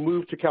when they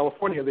moved to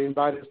California, they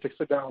invited us to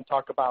sit down and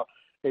talk about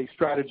a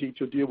strategy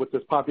to deal with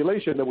this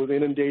population that was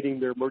inundating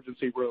their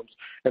emergency rooms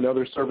and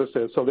other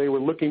services. So they were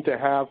looking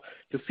to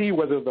see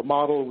whether the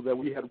model that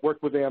we had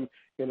worked with them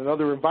in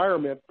another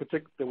environment,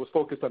 particularly that was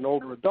focused on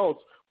older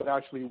adults, would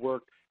actually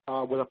work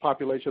with a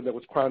population that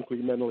was chronically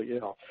mentally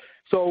ill.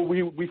 So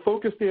we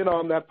focused in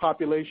on that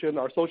population.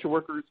 Our social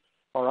workers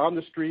are on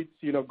the streets,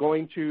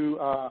 going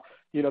to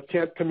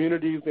tent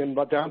communities in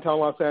downtown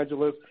Los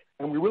Angeles,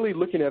 and we're really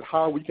looking at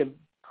how we can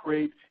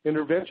create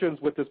interventions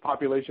with this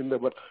population that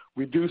would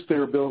reduce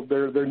their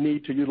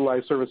need to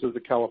utilize services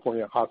at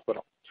California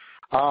Hospital.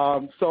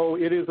 So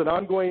it is an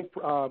ongoing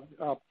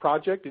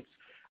project.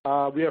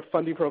 We have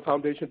funding from a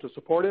foundation to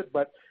support it,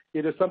 but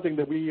it is something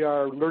that we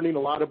are learning a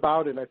lot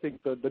about, and I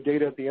think the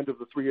data at the end of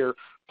the 3-year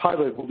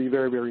pilot will be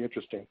very, very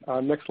interesting.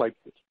 Next slide,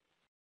 please.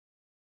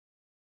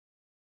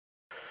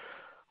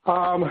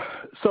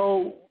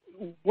 So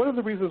one of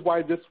the reasons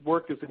why this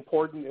work is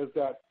important is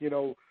that,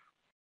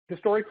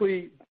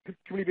 historically,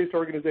 community-based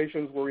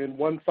organizations were in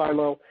one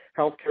silo,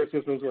 healthcare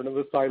systems were in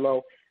another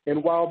silo,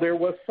 and while there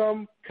was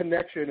some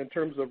connection in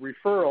terms of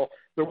referral,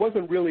 there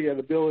wasn't really an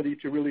ability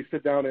to really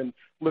sit down and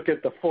look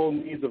at the full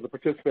needs of the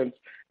participants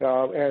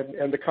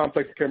and the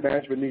complex care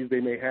management needs they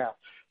may have.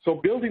 So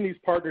building these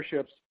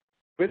partnerships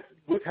with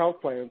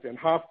health plans and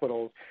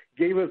hospitals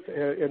gave us,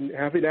 and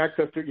having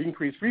access to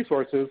increased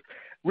resources,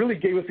 really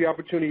gave us the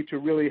opportunity to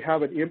really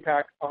have an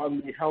impact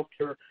on the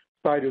healthcare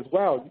side as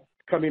well,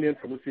 coming in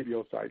from the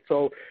CBO side.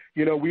 So,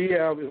 we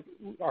have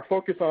our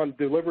focus on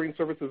delivering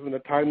services in a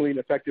timely and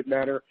effective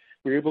manner.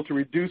 We're able to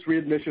reduce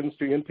readmissions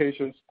to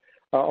inpatients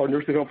or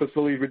nursing home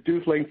facilities,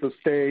 reduce lengths of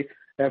stay,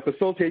 and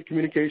facilitate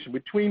communication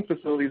between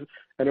facilities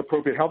and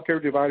appropriate healthcare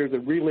providers,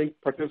 and relink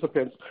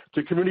participants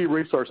to community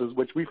resources,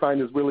 which we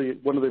find is really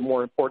one of the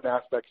more important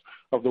aspects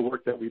of the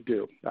work that we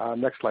do.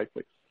 Next slide,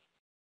 please.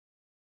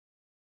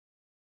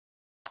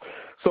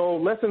 So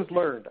lessons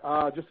learned,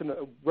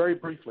 very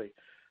briefly.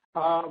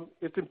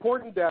 It's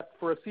important that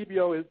for a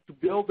CBO is to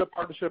build the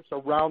partnerships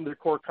around their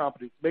core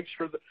competencies. Make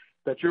sure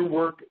that your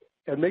work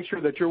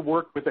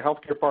with the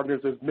healthcare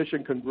partners is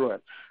mission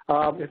congruent.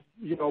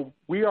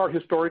 We are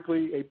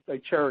historically a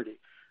charity.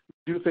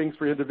 We do things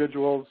for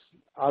individuals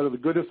out of the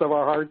goodness of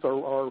our hearts,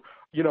 or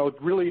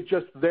really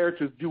just there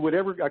to do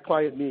whatever a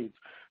client needs.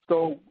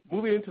 So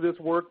moving into this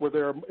work where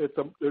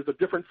there's a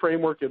different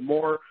framework and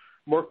more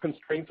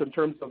constraints in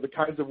terms of the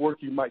kinds of work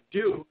you might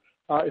do,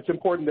 it's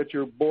important that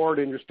your board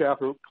and your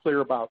staff are clear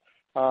about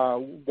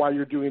why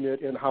you're doing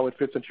it and how it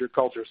fits into your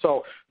culture.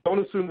 So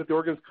don't assume that the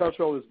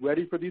organization is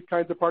ready for these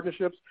kinds of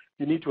partnerships.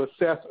 You need to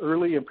assess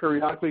early and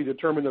periodically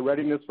determine the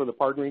readiness for the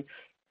partnering.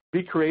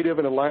 Be creative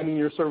in aligning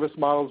your service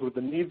models with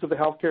the needs of the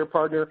healthcare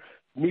partner.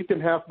 Meet them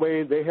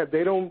halfway. As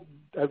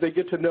they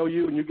get to know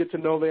you and you get to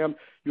know them,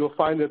 you'll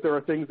find that there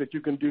are things that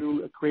you can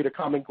do, create a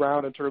common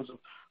ground in terms of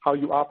how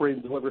you operate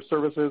and deliver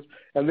services,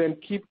 and then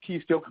keep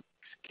key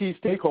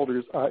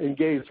stakeholders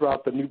engaged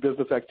throughout the new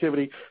business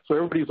activity so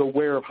everybody's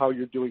aware of how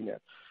you're doing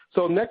it.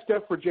 So next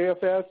step for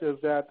JFS is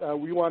that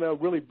we want to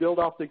really build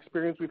off the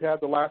experience we've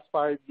had the last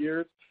 5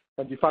 years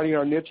and defining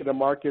our niche in a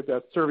market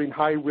that's serving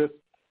high-risk,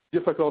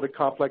 difficult, and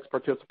complex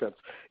participants.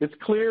 It's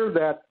clear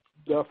that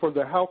for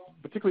the health,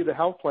 particularly the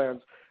health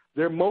plans,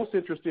 they're most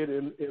interested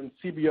in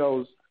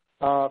CBOs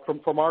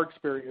from our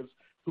experience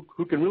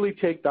who can really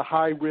take the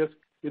high-risk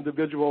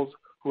individuals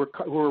who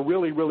are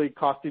really, really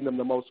costing them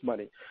the most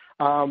money.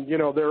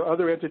 There are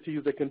other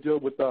entities that can deal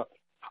with the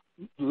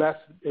less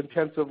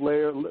intensive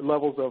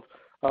levels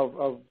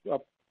of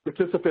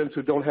participants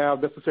who don't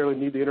necessarily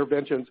need the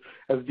interventions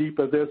as deep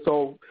as this.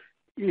 So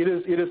it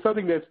is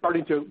something that's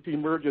starting to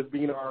emerge as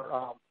being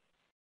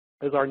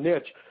our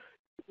niche.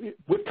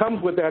 What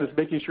comes with that is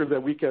making sure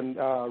that we can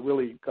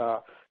really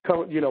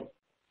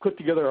put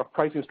together a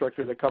pricing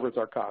structure that covers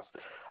our costs.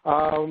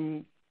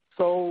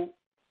 So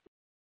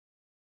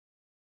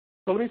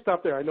So let me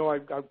stop there. I know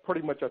I've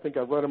pretty much, I think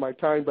I've run out of my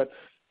time, but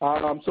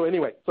so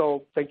anyway,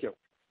 so thank you.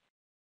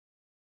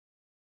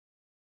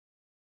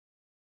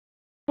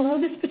 Hello,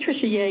 this is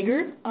Patricia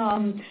Yeager.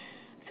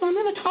 So I'm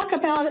going to talk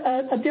about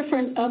a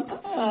different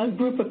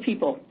group of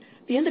people.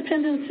 The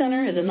Independence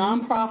Center is a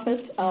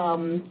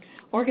nonprofit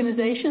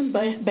organization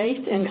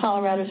based in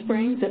Colorado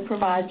Springs that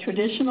provides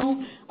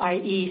traditional,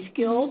 i.e.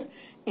 skilled,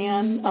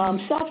 and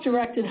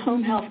self-directed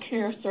home health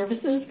care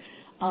services.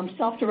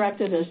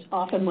 Self-directed is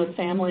often with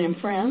family and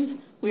friends.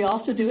 We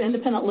also do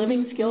independent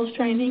living skills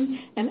training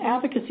and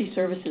advocacy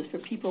services for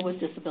people with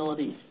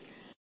disabilities.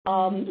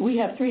 We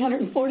have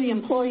 340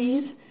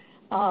 employees.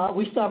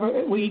 We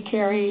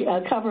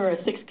cover a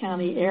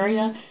 6-county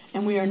area,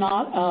 and we are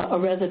not a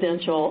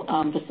residential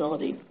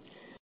facility.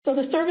 So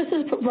the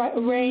services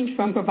range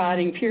from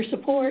providing peer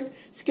support,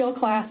 skill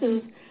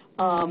classes,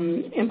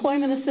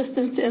 employment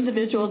assistance to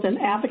individuals, and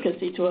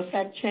advocacy to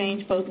affect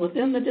change both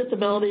within the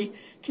disability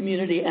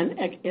community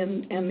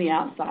and the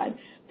outside.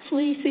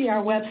 Please see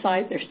our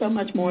website. There's so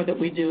much more that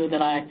we do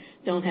that I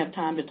don't have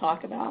time to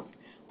talk about.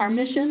 Our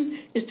mission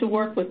is to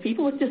work with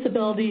people with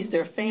disabilities,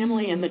 their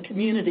family, and the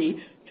community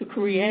to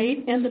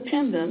create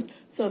independence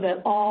so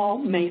that all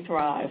may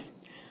thrive.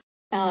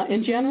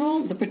 In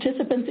general, the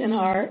participants in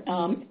our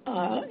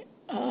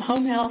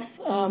home health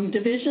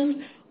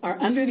division are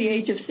under the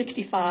age of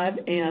 65,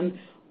 and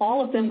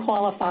all of them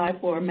qualify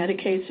for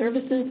Medicaid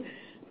services.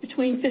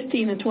 Between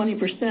 15 and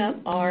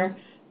 20% are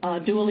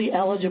dually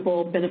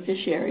eligible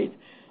beneficiaries.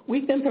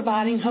 We've been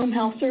providing home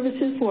health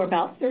services for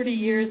about 30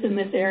 years in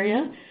this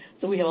area,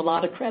 so we have a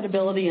lot of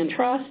credibility and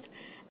trust,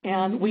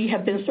 and we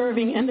have been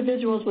serving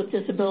individuals with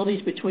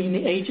disabilities between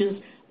the ages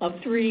of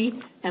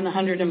 3 and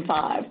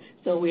 105,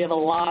 so we have a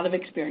lot of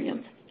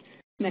experience.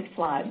 Next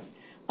slide.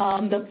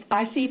 The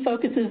IC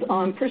focuses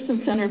on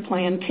person-centered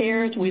planned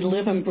care. We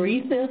live and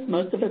breathe this.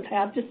 Most of us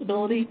have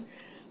disabilities.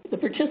 The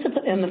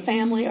participant and the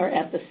family are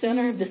at the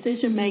center of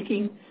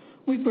decision-making.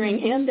 We bring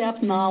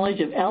in-depth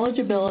knowledge of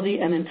eligibility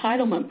and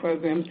entitlement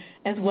programs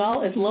as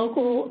well as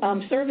local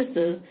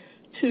services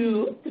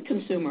to the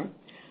consumer.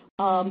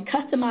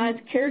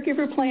 Customized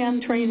caregiver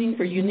plan training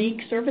for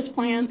unique service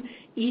plans.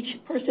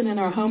 Each person in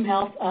our home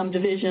health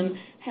division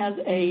has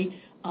a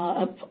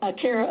plan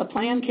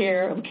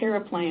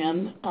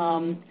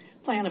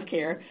of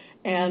care,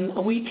 and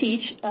we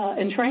teach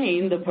and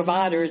train the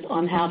providers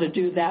on how to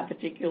do that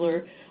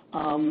particular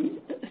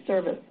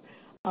service.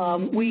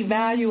 We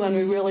value and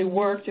we really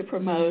work to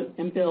promote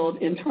and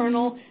build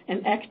internal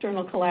and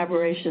external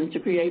collaboration to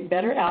create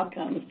better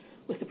outcomes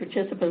with the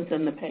participants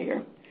and the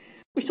payer.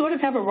 We sort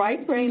of have a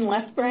right brain,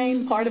 left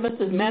brain. Part of us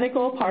is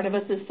medical, part of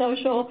us is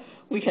social.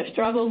 We have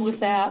struggled with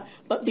that,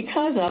 but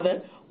because of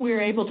it, we're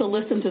able to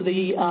listen to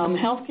the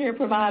healthcare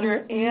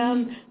provider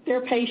and their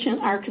patient,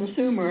 our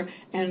consumer,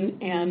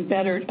 and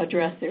better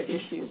address their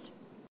issues.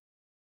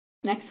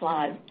 Next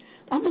slide.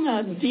 I'm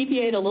going to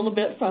deviate a little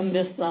bit from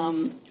this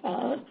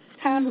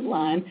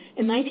timeline.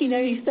 In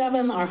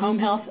 1987, our home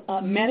health,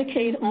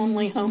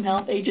 Medicaid-only home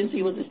health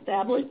agency was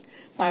established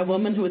by a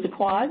woman who was a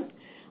quad.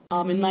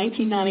 In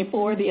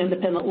 1994, the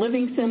Independent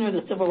Living Center,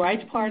 the civil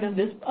rights part of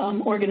this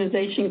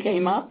organization,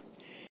 came up.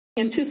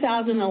 In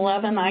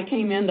 2011, I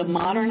came in to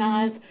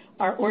modernize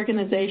our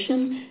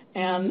organization,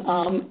 and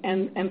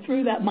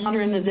through that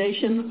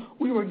modernization,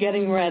 we were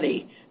getting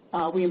ready.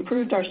 We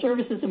improved our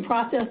services and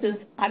processes.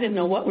 I didn't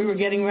know what we were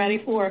getting ready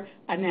for.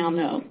 I now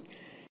know.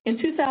 In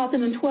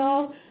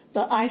 2012,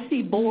 the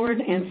IC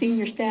board and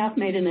senior staff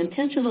made an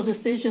intentional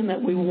decision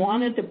that we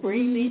wanted to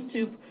bring these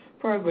two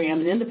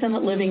programs,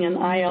 independent living and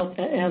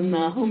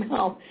home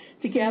health,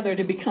 together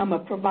to become a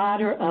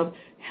provider of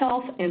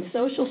health and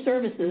social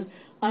services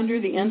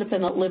under the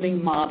independent living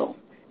model,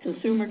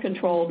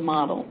 consumer-controlled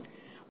model.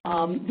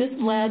 This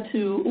led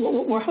to,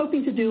 what we're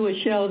hoping to do is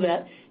show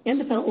that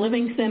Independent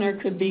Living Center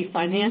could be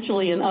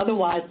financially and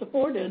otherwise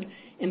supported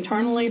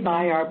internally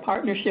by our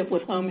partnership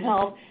with home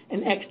health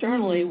and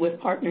externally with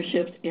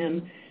partnerships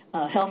in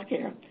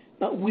healthcare.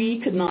 But we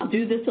could not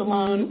do this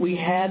alone. We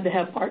had to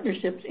have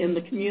partnerships in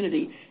the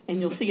community, and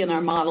you'll see in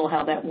our model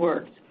how that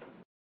works.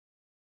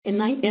 In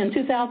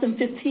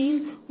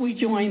 2015, we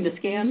joined the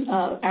SCAN.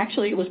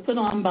 Actually, it was put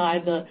on by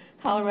the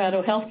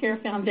Colorado Healthcare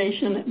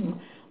Foundation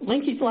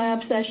Linkage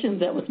Lab session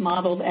that was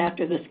modeled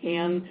after the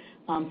SCAN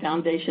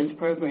Foundation's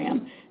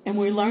program. And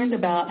we learned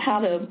about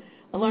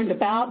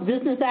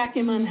business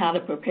acumen, how to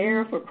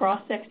prepare for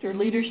cross-sector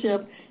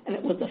leadership, and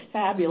it was a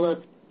fabulous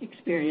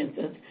experience,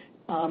 as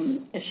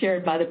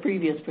shared by the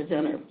previous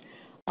presenter.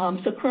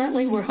 So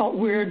currently, we're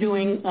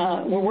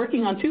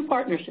working on two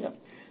partnerships.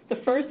 The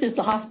first is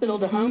the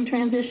hospital-to-home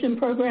transition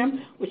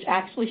program, which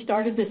actually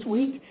started this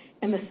week,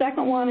 and the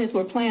second one is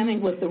we're planning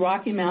with the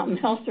Rocky Mountain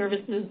Health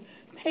Services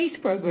PACE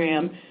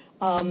program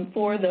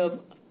for the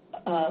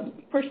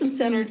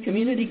person-centered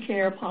community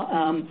care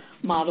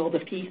model, the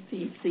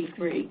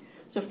PCC3.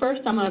 So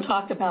first, I'm going to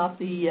talk about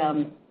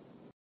I'm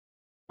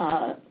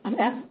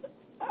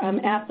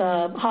at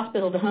the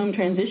hospital-to-home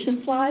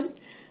transition slide.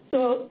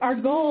 So our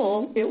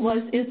goal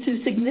is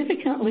to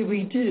significantly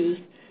reduce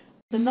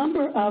the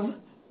number of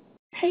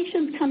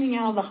patients coming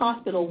out of the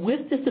hospital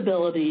with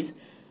disabilities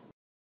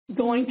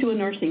going to a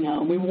nursing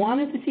home. We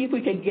wanted to see if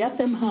we could get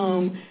them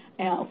home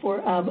for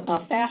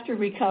a faster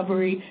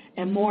recovery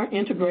and more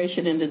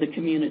integration into the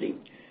community.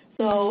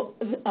 So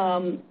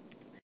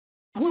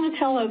I want to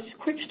tell a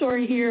quick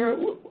story here.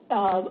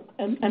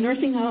 A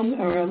nursing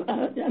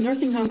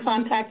home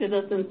contacted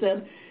us and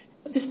said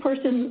this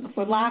person,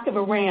 for lack of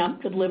a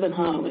ramp, could live at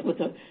home. It was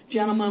a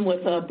gentleman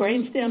with a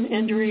brainstem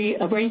injury,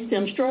 a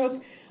brainstem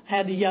stroke,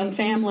 had a young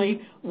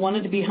family,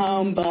 wanted to be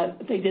home, but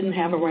they didn't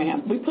have a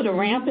ramp. We put a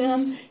ramp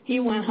in. He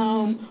went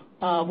home.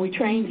 We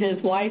trained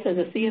his wife as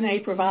a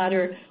CNA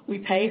provider. We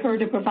pay her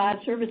to provide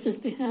services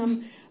to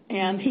him.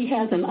 And he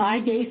has an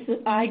eye gaze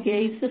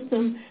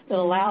system that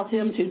allows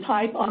him to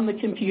type on the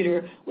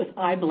computer with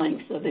eye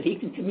blinks so that he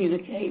can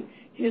communicate.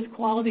 His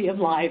quality of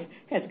life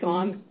has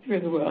gone through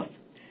the roof.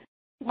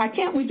 Why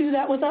can't we do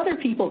that with other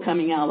people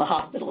coming out of the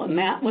hospital? And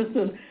that was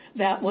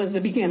the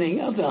beginning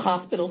of the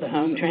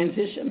hospital-to-home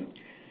transition.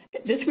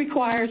 This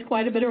requires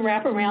quite a bit of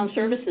wraparound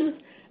services,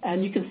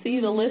 and you can see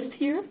the list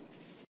here.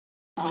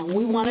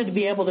 We wanted to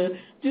be able to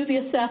do the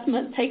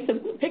assessment,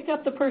 pick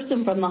up the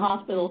person from the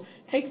hospital,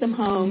 take them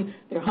home.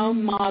 Their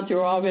home mods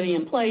are already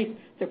in place.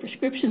 Their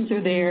prescriptions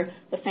are there.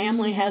 The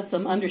family has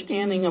some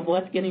understanding of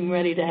what's getting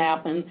ready to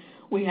happen.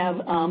 We have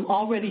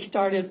already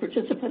started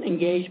participant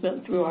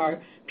engagement through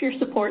our peer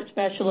support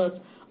specialist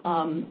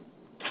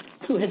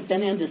who has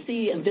been in to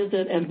see and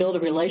visit and build a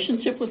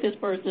relationship with this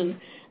person,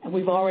 and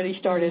we've already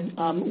started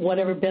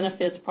whatever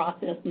benefits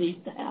process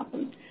needs to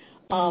happen.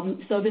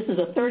 So this is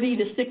a 30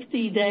 to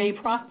 60-day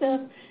process,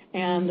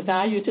 and the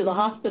value to the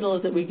hospital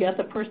is that we get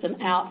the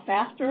person out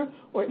faster,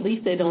 or at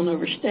least they don't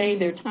overstay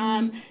their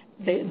time.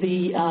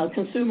 The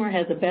consumer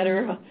has a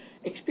better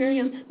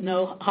experience,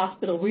 no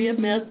hospital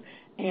readmits,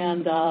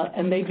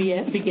 and they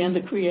begin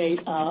to create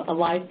a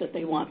life that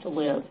they want to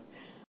live.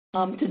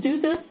 To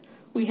do this,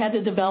 we had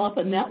to develop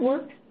a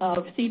network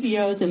of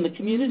CBOs in the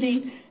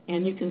community,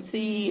 and you can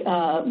see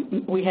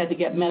we had to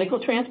get medical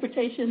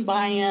transportation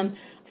buy-in,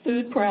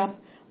 food prep.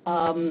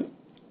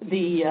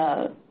 We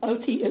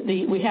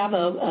have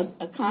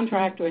a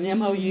contract or an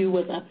MOU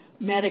with a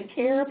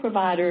Medicare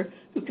provider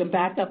who can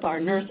back up our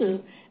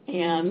nurses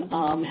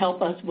and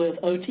help us with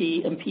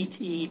OT and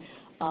PT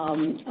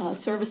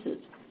services.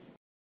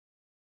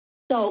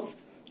 So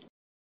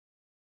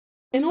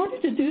in order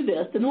to do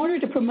this, in order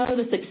to promote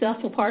a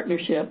successful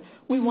partnership,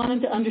 we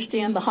wanted to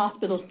understand the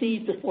hospital's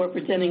needs before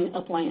presenting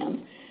a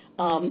plan.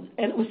 And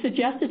it was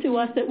suggested to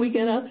us that we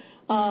get a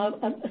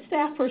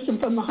staff person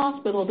from the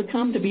hospital to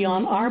come to be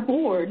on our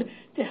board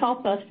to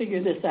help us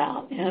figure this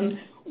out. And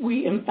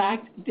we, in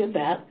fact, did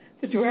that.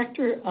 The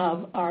director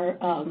of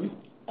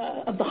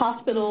the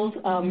hospital's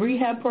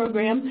rehab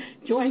program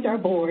joined our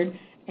board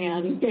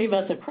and gave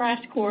us a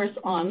crash course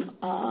on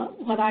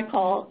what I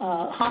call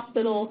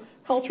hospital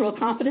cultural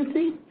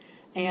competency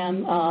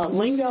and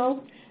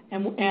lingo,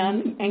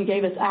 and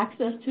gave us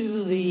access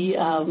to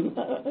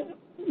the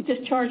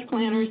discharge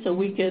planners so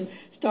we could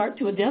start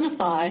to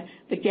identify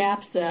the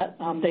gaps that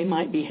they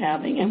might be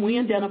having. And we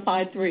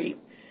identified 3.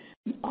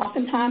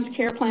 Oftentimes,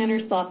 care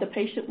planners thought the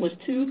patient was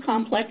too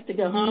complex to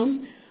go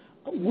home.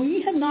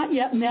 We have not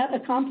yet met a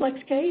complex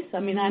case.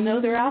 I mean, I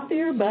know they're out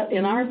there, but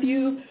in our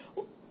view,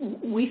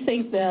 we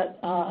think that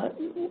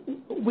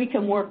we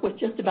can work with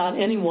just about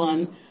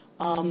anyone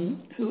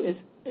who is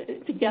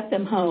to get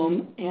them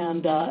home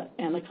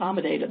and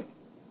accommodate them.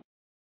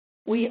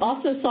 We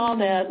also saw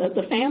that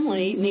the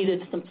family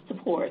needed some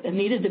support and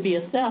needed to be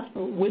assessed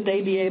for would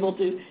they be able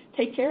to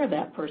take care of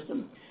that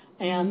person.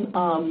 And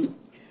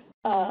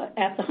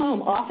at the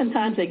home,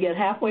 oftentimes they get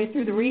halfway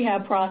through the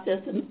rehab process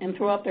and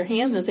throw up their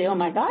hands and say, oh,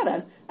 my God,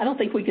 I don't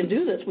think we can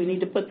do this. We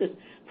need to put this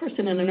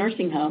person in a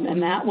nursing home,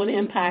 and that would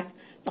impact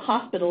the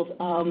hospital's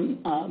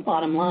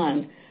bottom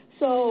line.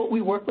 So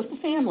we work with the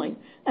family.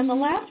 And the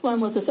last one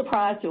was a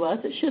surprise to us.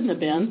 It shouldn't have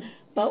been.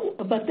 But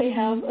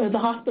the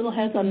hospital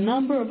has a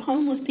number of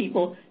homeless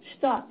people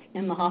stuck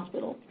in the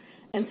hospital.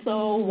 And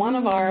so one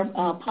of our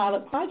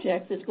pilot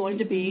projects is going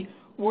to be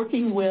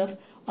working with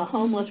a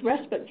homeless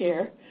respite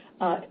care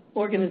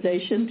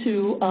organization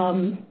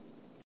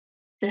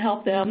to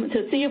help them,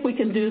 to see if we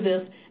can do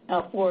this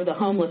for the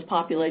homeless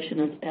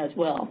population as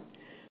well.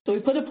 So we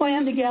put a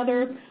plan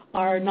together.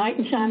 Our knight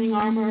in shining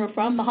armor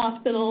from the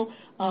hospital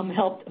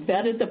helped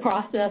vetted the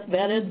process,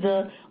 vetted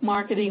the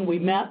marketing. We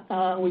met,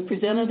 we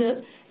presented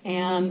it.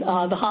 And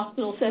the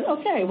hospital said,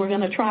 okay, we're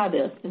going to try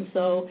this. And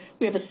so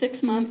we have a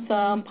 6-month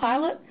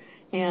pilot,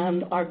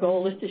 and our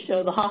goal is to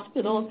show the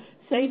hospital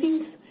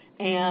savings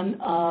and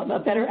a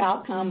better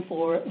outcome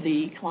for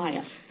the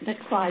client.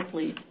 Next slide,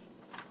 please.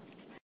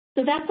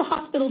 So that's the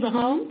hospital to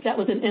home. That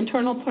was an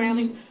internal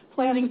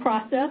planning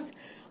process.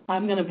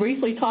 I'm going to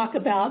briefly talk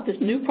about this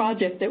new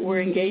project that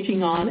we're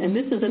engaging on, and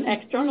this is an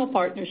external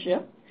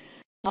partnership.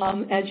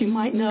 As you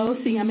might know,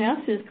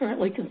 CMS is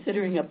currently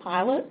considering a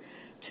pilot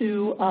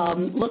to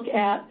look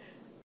at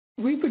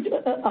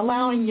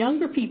allowing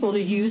younger people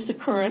to use the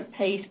current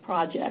PACE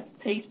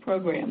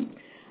program.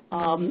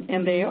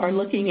 And they are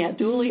looking at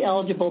dually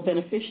eligible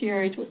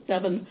beneficiaries with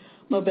 7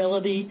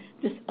 mobility,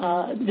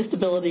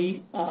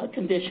 disability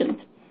conditions.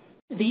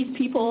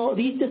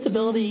 These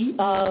disability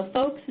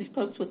folks, these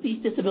folks with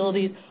these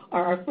disabilities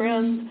are our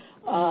friends,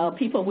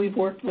 people we've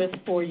worked with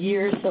for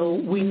years, so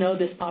we know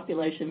this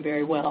population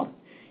very well.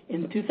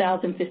 In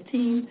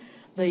 2015,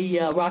 the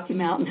Rocky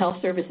Mountain Health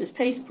Services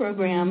PACE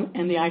program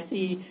and the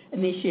IC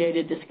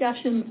initiated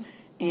discussions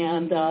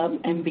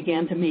and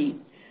began to meet.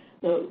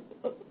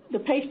 The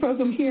PACE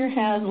program here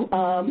has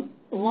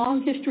a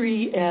long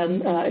history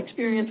and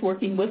experience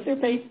working with their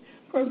PACE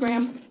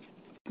program,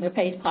 their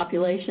PACE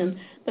population,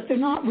 but they're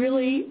not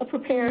really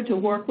prepared to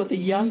work with a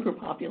younger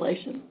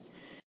population.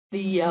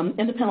 The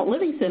Independent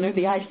Living Center,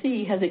 the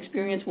IC, has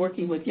experience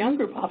working with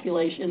younger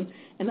population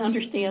and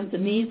understands the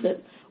needs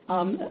that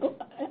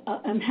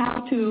and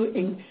how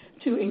to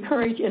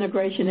encourage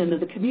integration into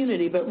the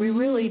community, but we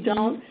really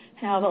don't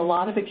have a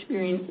lot of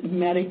experience in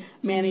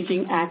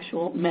managing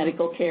actual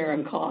medical care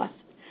and costs.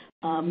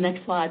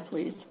 Next slide,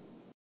 please.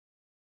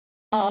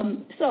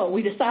 So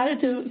we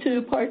decided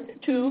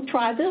to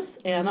try this,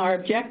 and our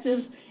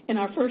objectives in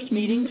our first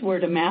meetings were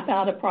to map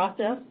out a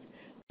process.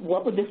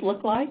 What would this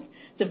look like?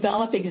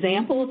 Develop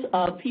examples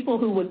of people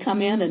who would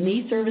come in and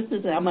need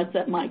services and how much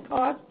that might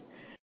cost.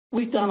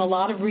 We've done a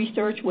lot of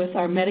research with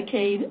our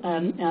Medicaid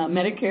and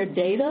Medicare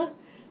data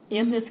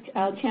in this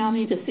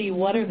county to see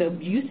what are the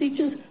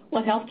usages,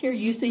 what healthcare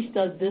usage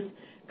does this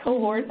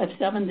cohort of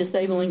 7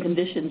 disabling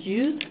conditions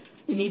use.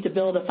 We need to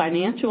build a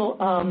financial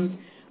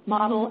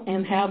model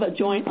and have a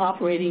joint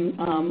operating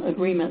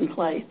agreement in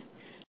place.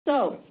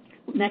 So,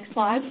 next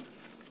slide.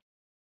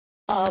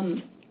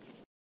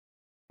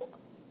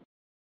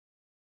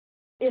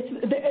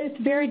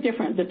 It's very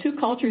different. The two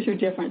cultures are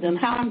different, and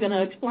how I'm going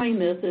to explain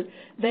this is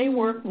they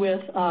work with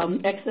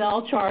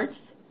Excel charts,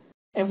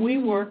 and we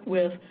work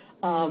with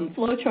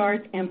flow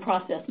charts and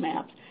process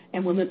maps.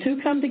 And when the two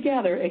come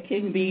together, it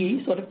can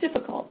be sort of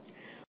difficult.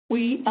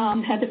 We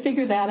had to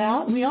figure that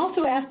out, and we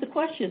also asked the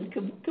question,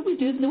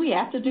 do we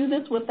have to do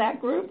this with that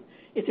group?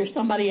 Is there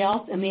somebody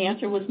else? And the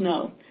answer was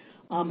no.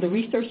 The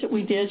research that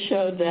we did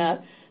showed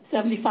that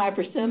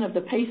 75% of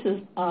the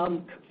PACE's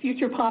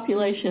future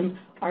population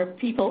are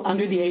people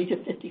under the age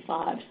of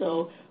 55.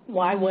 So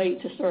why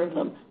wait to serve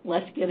them?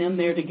 Let's get in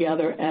there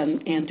together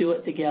and do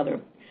it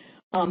together.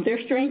 Their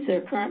strengths,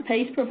 their current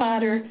PACE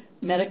provider,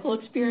 medical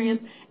experience,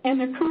 and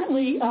they're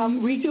currently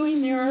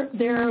redoing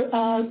their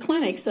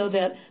clinics so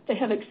that they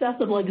have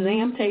accessible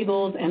exam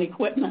tables and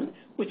equipment,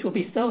 which will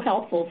be so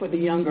helpful for the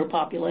younger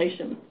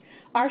population.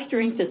 Our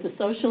strength is the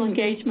social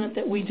engagement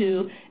that we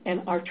do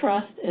and our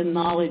trust and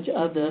knowledge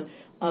of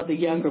the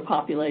younger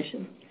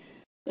population.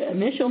 The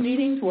initial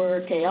meetings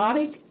were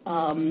chaotic.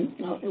 I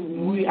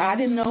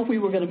didn't know if we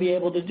were going to be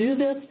able to do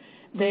this.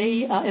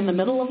 They, in the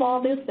middle of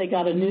all this, they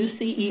got a new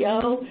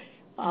CEO.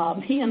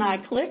 He and I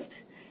clicked,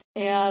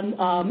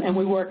 and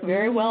we worked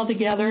very well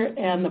together,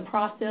 and the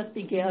process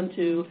began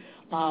to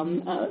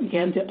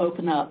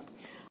open up.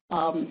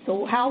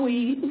 So how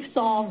we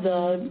solve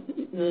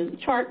the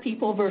chart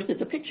people versus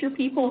the picture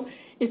people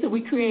is that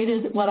we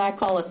created what I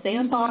call a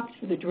sandbox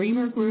for the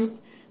dreamer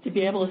group to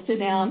be able to sit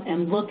down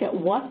and look at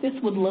what this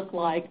would look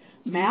like,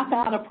 map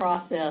out a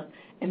process,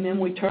 and then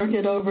we turned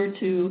it over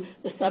to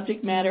the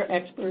subject matter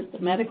experts, the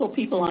medical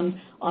people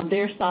on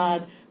their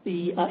side,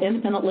 the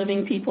independent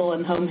living people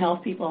and home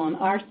health people on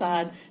our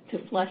side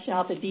to flesh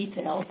out the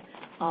details.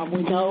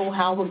 We know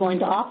how we're going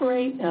to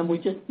operate, and we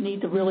just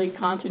need to really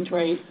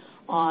concentrate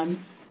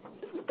on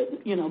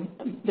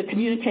the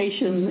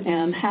communication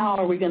and how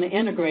are we going to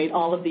integrate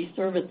all of these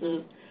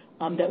services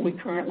that we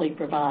currently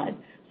provide.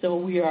 So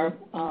we are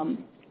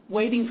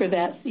waiting for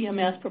that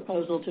CMS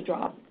proposal to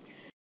drop.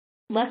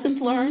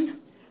 Lessons learned,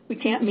 we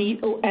can't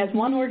meet, as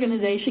one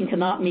organization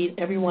cannot meet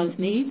everyone's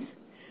needs.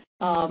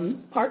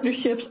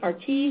 Partnerships are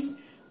key.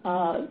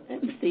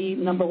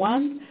 Number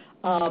one,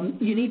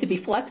 you need to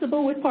be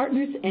flexible with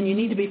partners, and you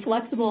need to be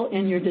flexible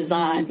in your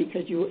design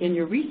because in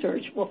your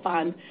research will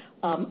find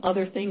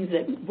other things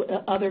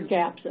other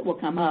gaps that will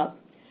come up.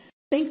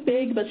 Think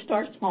big, but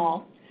start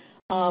small.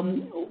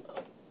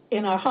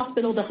 In our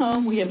hospital to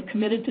home, we have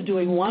committed to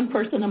doing one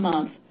person a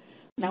month.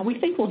 Now, we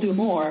think we'll do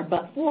more,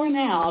 but for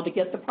now, to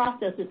get the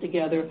processes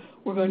together,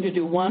 we're going to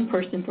do one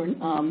person for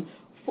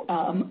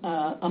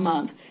a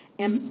month.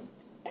 And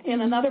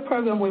in another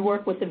program we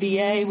work with the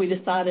VA, we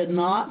decided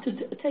not to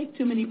take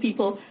too many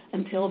people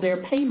until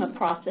their payment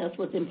process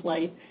was in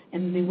place,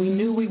 and we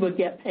knew we would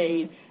get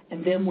paid,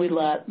 and then we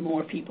let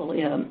more people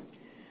in.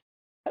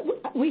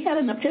 We had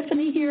an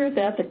epiphany here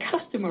that the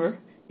customer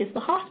is the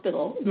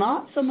hospital,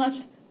 not so much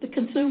the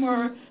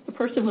consumer, the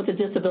person with a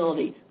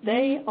disability.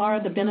 They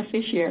are the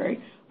beneficiary.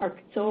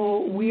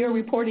 So we are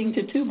reporting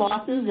to two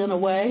bosses in a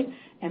way,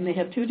 and they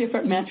have two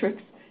different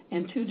metrics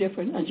and two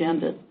different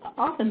agendas,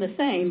 often the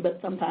same, but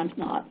sometimes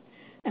not.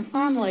 And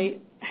finally,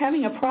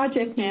 having a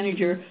project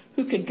manager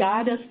who could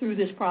guide us through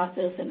this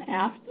process and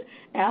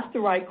ask the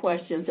right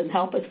questions and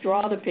help us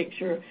draw the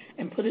picture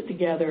and put it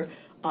together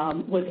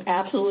was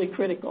absolutely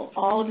critical.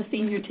 All of the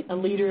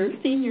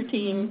senior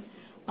team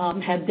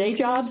had day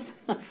jobs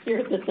here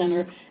at the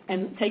center,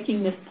 and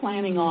taking this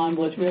planning on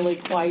was really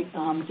quite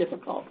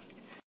difficult.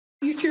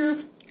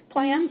 Future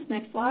plans,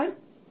 next slide.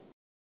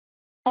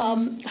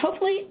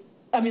 Hopefully,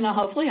 I'm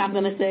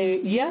going to say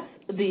yes,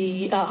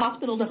 the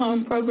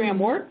hospital-to-home program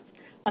works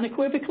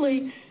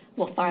unequivocally.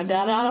 We'll find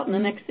that out in the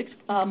next 6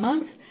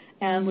 months,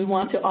 and we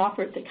want to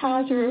offer it to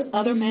Kaiser,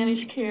 other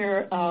managed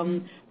care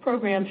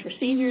programs for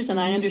seniors, and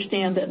I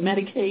understand that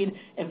Medicaid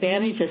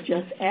Advantage has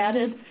just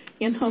added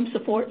in-home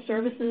support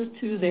services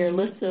to their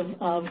list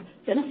of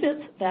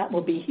benefits. That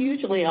will be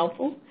hugely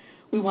helpful.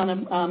 We want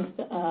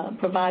to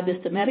provide this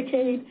to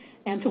Medicaid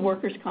and to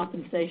workers'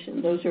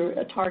 compensation. Those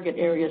are target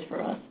areas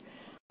for us.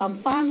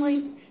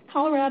 Finally,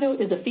 Colorado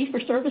is a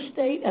fee-for-service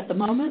state at the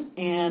moment,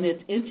 and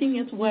it's inching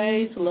its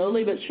way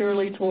slowly but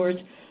surely towards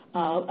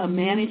a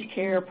managed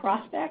care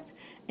prospect,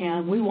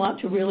 and we want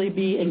to really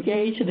be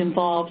engaged and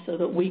involved so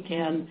that we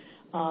can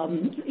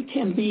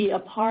be a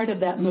part of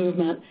that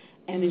movement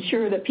and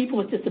ensure that people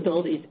with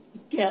disabilities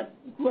get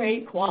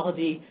great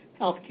quality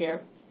health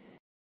care.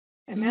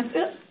 And that's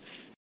it.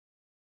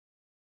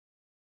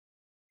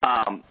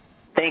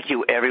 Thank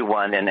you,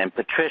 everyone. And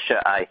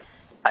Patricia, I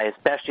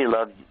especially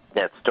love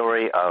that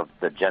story of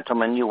the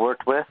gentleman you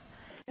worked with,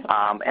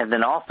 and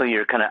then also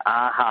your kind of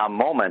aha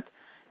moment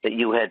that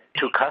you had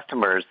 2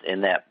 customers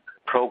in that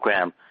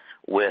program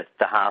with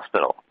the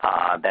hospital.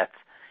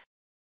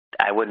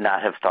 I would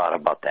not have thought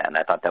about that, and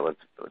I thought that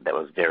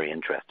was very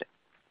interesting.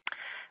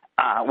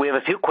 We have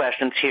a few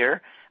questions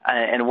here,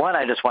 and one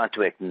I just want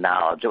to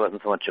acknowledge. It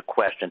wasn't so much a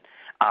question.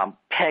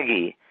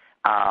 Peggy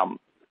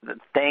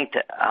thanked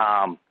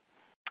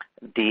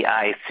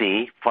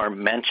DIC for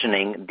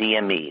mentioning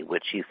DME,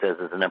 which she says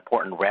is an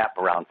important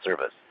wraparound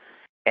service,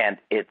 and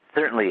it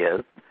certainly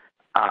is.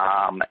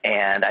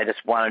 And I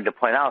just wanted to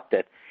point out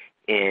that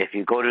if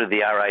you go to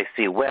the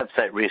RIC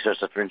website,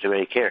 Resources for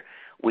Integrated Care,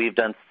 we've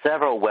done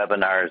several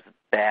webinars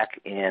back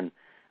in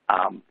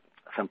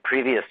some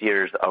previous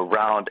years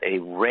around a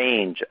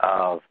range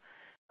of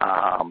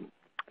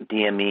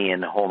DME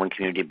and home and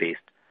community-based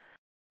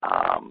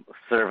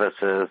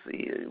services,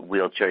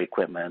 wheelchair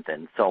equipment,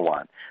 and so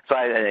on. So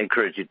I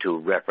encourage you to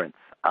reference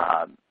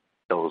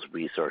those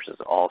resources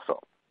also.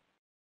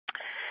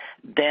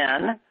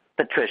 Then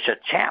Patricia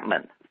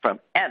Chapman from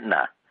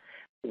Aetna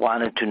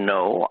wanted to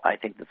know, I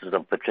think this is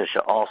of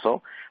Patricia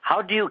also,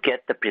 how do you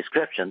get the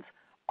prescriptions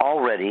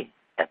already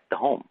at the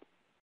home?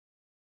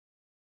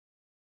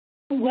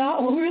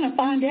 Well, we're going to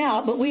find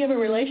out, but we have a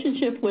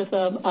relationship with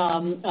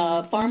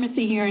a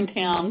pharmacy here in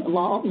town a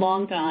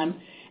long time,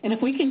 and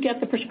if we can get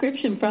the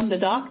prescription from the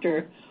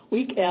doctor,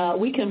 we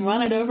can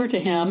run it over to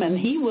him, and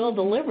he will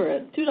deliver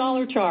it,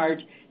 $2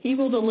 charge. He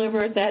will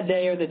deliver it that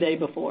day or the day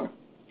before.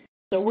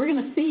 So we're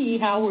going to see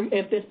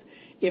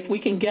if we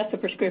can get the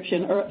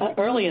prescription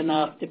early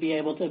enough to be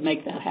able to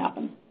make that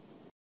happen.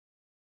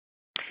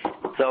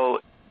 So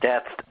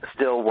that's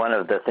still one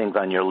of the things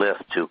on your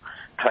list to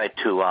try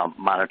to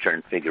monitor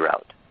and figure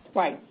out.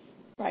 Right.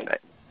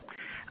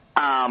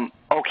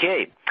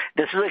 Okay.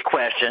 This is a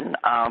question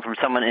from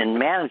someone in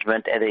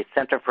management at a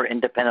Center for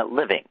Independent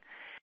Living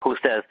who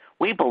says,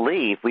 we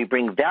believe we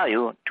bring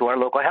value to our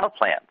local health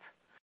plans.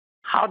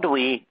 How do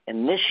we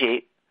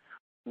initiate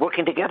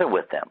working together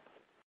with them?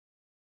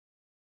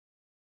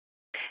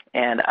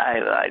 And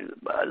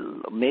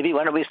maybe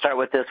why don't we start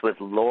with this with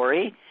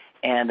Lori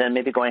and then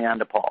maybe going on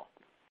to Paul.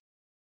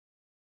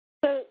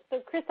 So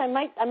Chris, I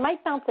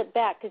might bounce it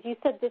back because you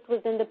said this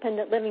was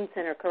Independent Living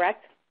Center,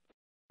 correct?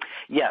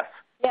 Yes.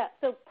 Yeah,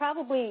 so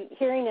probably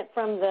hearing it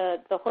from the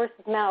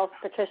horse's mouth,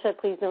 Patricia,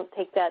 please don't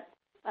take that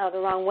the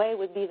wrong way,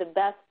 would be the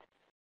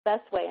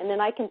best way. And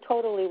then I can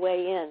totally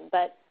weigh in.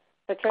 But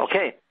Patricia.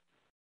 Okay.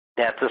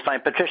 That's just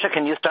fine. Patricia,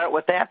 can you start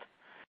with that?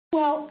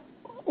 Well,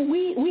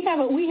 we have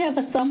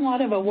a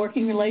somewhat of a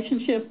working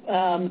relationship.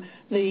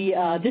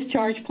 The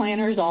discharge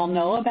planners all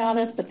know about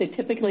us, but they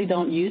typically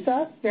don't use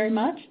us very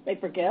much. They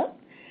forget.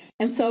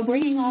 And so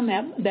bringing on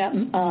that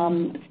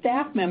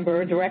staff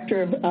member,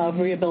 director of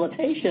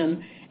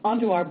rehabilitation,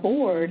 onto our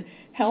board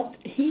helped.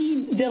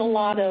 He did a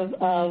lot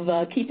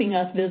of keeping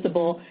us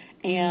visible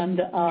and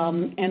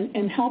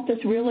helped us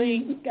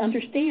really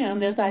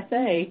understand, as I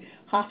say,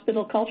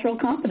 hospital cultural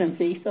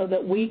competency so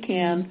that we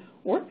can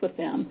work with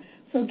them.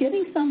 So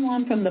getting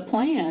someone from the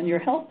plan, your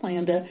health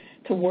plan,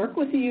 to work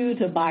with you,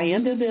 to buy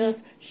into this,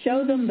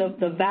 show them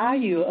the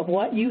value of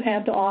what you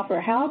have to offer.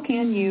 How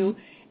can you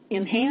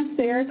enhance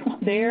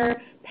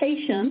their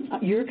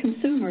patient, your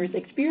consumer's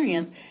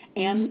experience,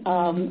 and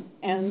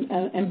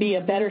be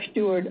a better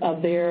steward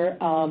of their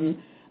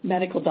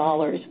medical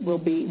dollars will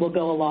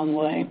go a long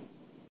way.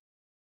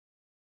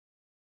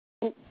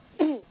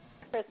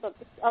 Chris,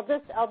 I'll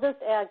just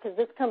add, because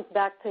this comes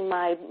back to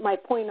my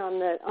point on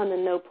the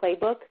no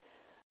playbook.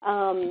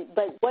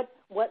 But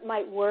what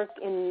might work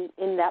in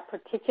that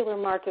particular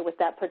market with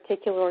that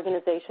particular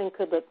organization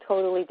could look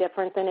totally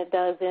different than it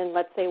does in,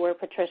 let's say, where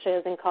Patricia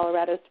is in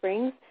Colorado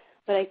Springs.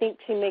 But I think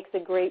she makes a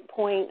great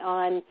point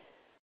on,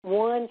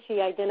 one,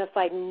 she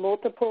identified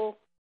multiple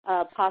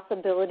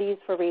possibilities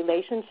for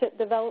relationship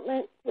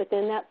development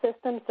within that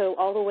system, so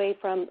all the way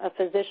from a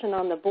physician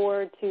on the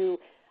board to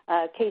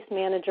a case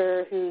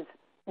manager who's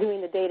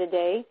doing the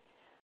day-to-day.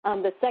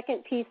 The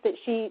second piece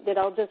that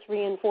I'll just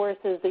reinforce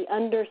is the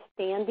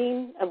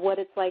understanding of what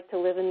it's like to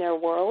live in their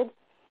world,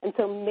 and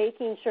so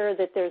making sure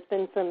that there's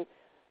been some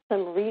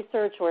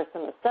research or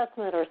some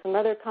assessment or some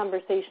other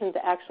conversation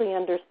to actually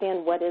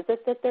understand what is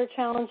it that they're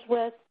challenged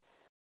with,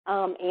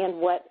 and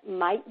what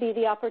might be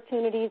the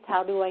opportunities.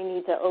 How do I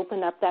need to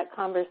open up that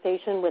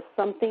conversation with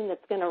something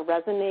that's going to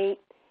resonate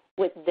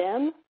with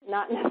them,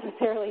 not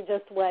necessarily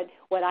just what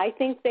I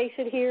think they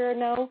should hear or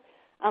know.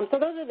 So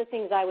those are the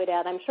things I would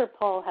add. I'm sure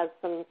Paul has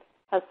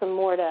some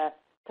more to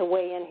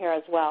weigh in here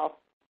as well.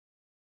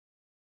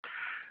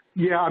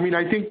 Yeah, I mean,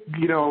 I think,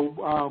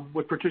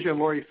 what Patricia and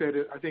Lori said,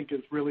 I think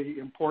is really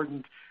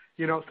important.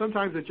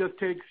 Sometimes it just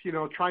takes,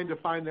 trying to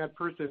find that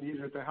person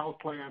either at the health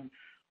plan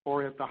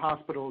or at the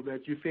hospital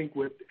that you think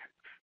would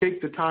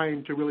take the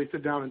time to really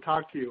sit down and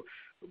talk to you.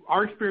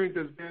 Our experience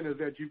has been is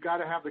that you've got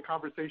to have the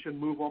conversation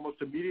move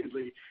almost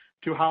immediately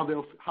to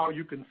how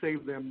you can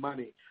save them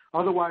money.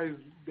 Otherwise,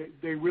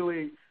 they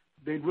really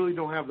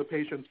don't have the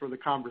patience for the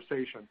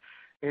conversation.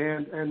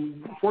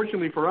 And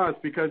fortunately for us,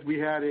 because we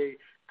had a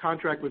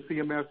contract with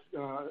CMS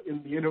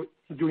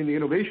doing the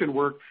innovation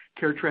work,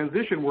 care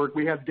transition work,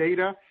 we had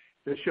data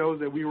that shows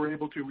that we were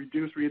able to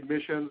reduce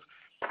readmissions.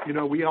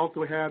 We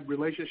also had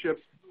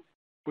relationships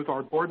with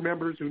our board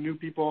members who knew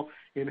people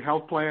in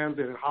health plans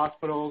and in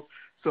hospitals.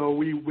 So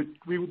we would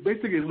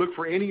basically look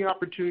for any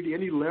opportunity,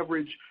 any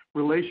leverage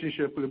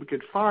relationship that we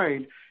could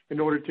find in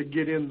order to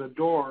get in the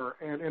door.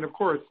 And of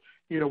course,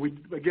 there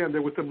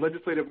was some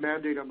legislative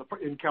mandate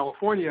in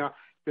California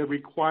that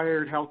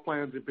required health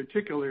plans in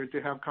particular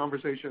to have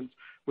conversations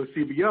with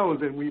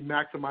CBOs, and we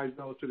maximized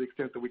those to the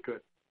extent that we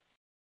could.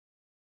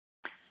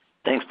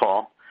 Thanks,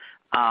 Paul.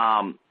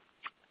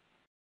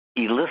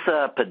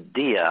 Elissa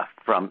Padilla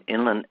from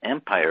Inland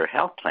Empire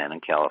Health Plan in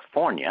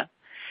California.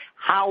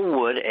 How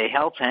would a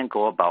health plan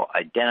go about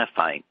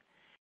identifying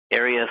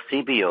area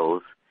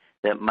CBOs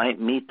that might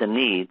meet the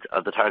needs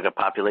of the target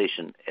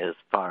population as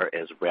far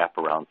as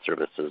wraparound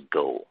services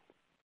go?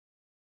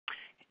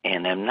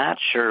 And I'm not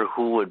sure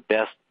who would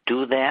best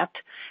do that.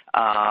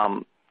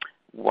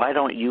 Why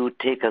don't you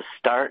take a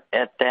start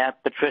at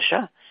that,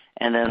 Patricia,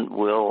 and then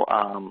we'll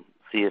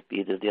see if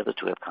either of the other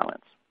two have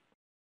comments.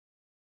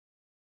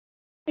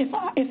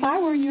 If I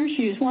were in your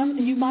shoes,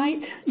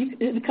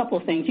 a couple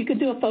of things. You could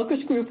do a focus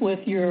group with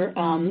your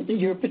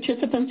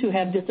participants who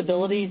have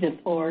disabilities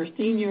or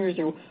seniors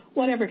or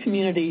whatever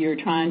community you're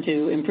trying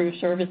to improve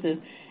services,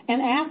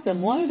 and ask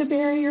them, what are the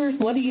barriers,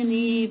 what do you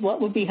need,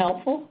 what would be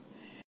helpful?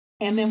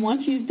 And then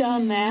once you've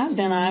done that,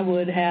 then I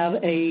would have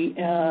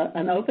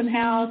an open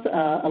house,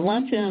 a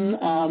luncheon,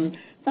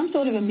 some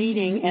sort of a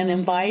meeting, and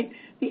invite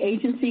the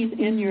agencies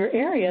in your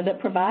area that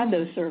provide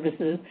those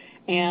services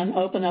and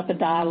open up a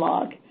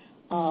dialogue.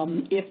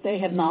 If they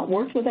have not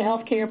worked with a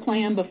health care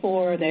plan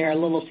before, they're a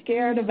little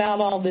scared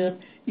about all this,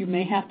 you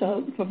may have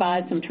to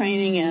provide some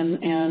training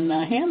and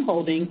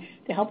hand-holding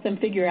to help them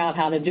figure out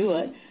how to do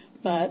it.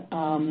 But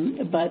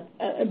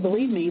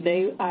believe me,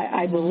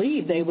 I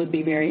believe they would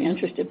be very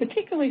interested,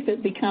 particularly if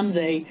it becomes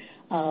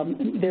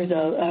there's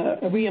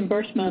a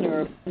reimbursement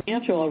or a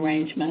financial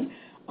arrangement.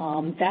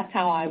 That's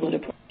how I would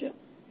approach it.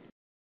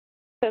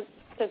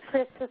 So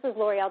Chris, this is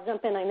Lori. I'll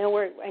jump in. I know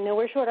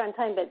we're short on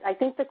time, but I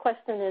think the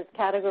question is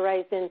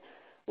categorized in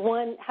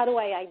one: how do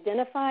I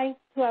identify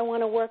who I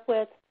want to work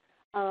with,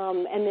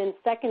 and then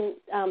second,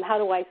 how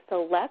do I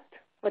select?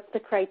 What's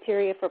the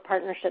criteria for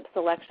partnership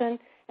selection,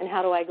 and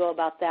how do I go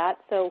about that?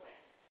 So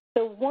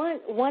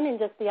one in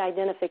just the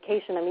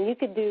identification. I mean, you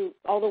could do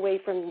all the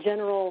way from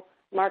general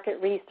market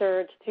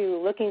research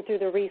to looking through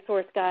the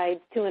resource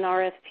guides to an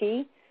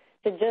RFP.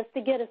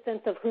 To get a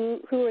sense of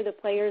who are the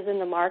players in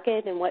the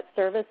market and what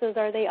services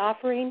are they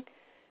offering.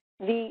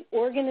 The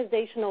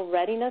organizational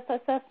readiness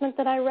assessment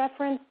that I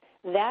referenced,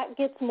 that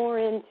gets more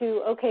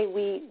into, okay,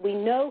 we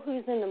know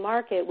who's in the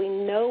market, we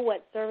know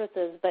what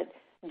services, but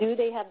do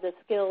they have the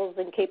skills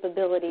and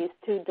capabilities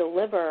to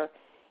deliver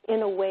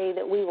in a way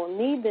that we will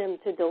need them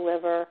to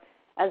deliver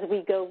as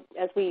we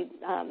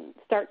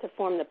start to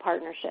form the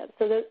partnership.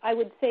 So I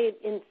would say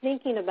in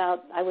thinking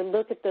about, I would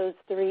look at those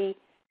three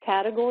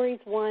categories.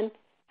 One,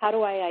 how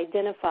do I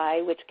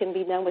identify, which can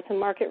be done with some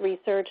market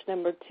research?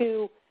 Number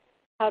two,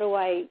 how do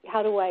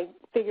I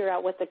figure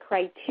out what the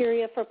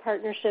criteria for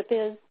partnership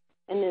is?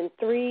 And then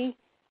three,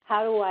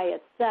 how do I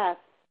assess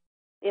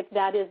if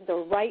that is the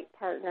right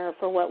partner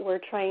for what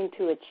we're trying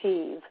to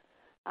achieve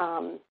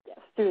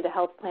through the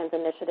health plan's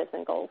initiatives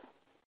and goals?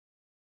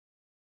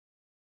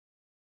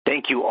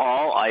 Thank you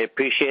all. I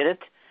appreciate it.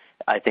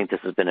 I think this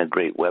has been a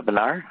great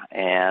webinar,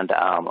 and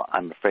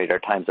I'm afraid our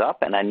time's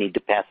up, and I need to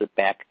pass it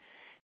back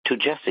to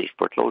Jesse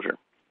for closure.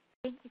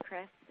 Thank you,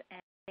 Chris,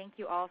 and thank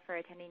you all for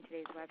attending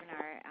today's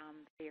webinar,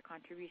 for your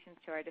contributions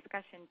to our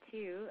discussion,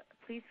 too.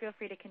 Please feel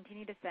free to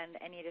continue to send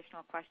any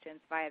additional questions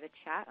via the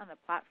chat on the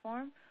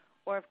platform,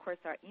 or, of course,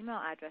 our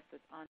email address is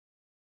on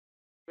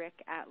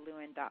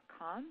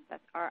rick@lewin.com.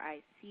 That's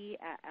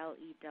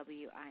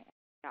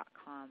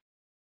RIC@LEWIN.com.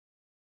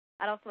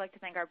 I'd also like to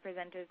thank our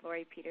presenters,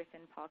 Lori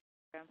Peterson, Paul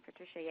and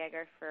Patricia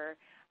Yeager, for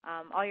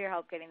all your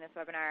help getting this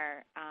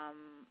webinar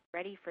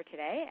ready for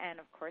today and,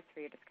 of course, for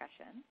your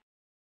discussion.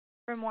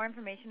 For more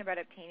information about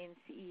obtaining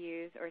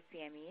CEUs or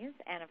CMEs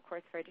and, of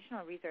course, for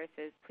additional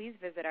resources, please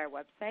visit our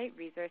website,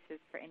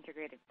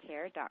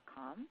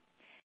 resourcesforintegratedcare.com.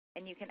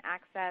 And you can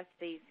access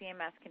the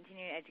CMS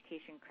Continuing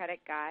Education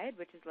Credit Guide,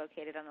 which is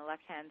located on the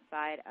left-hand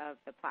side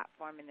of the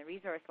platform in the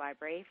resource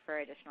library for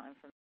additional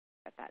information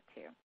about that,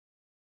 too.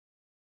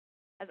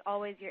 As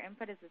always, your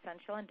input is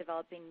essential in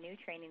developing new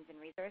trainings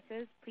and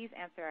resources. Please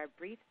answer our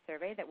brief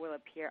survey that will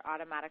appear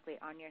automatically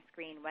on your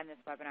screen when this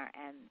webinar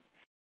ends.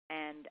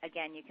 And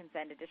again, you can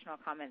send additional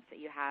comments that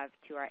you have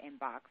to our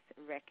inbox,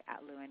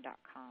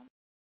 rick@lewin.com.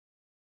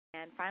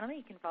 And finally,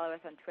 you can follow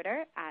us on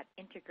Twitter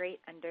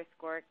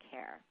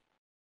 @integrate_care.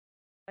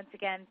 Once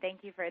again,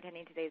 thank you for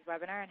attending today's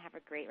webinar and have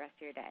a great rest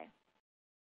of your day.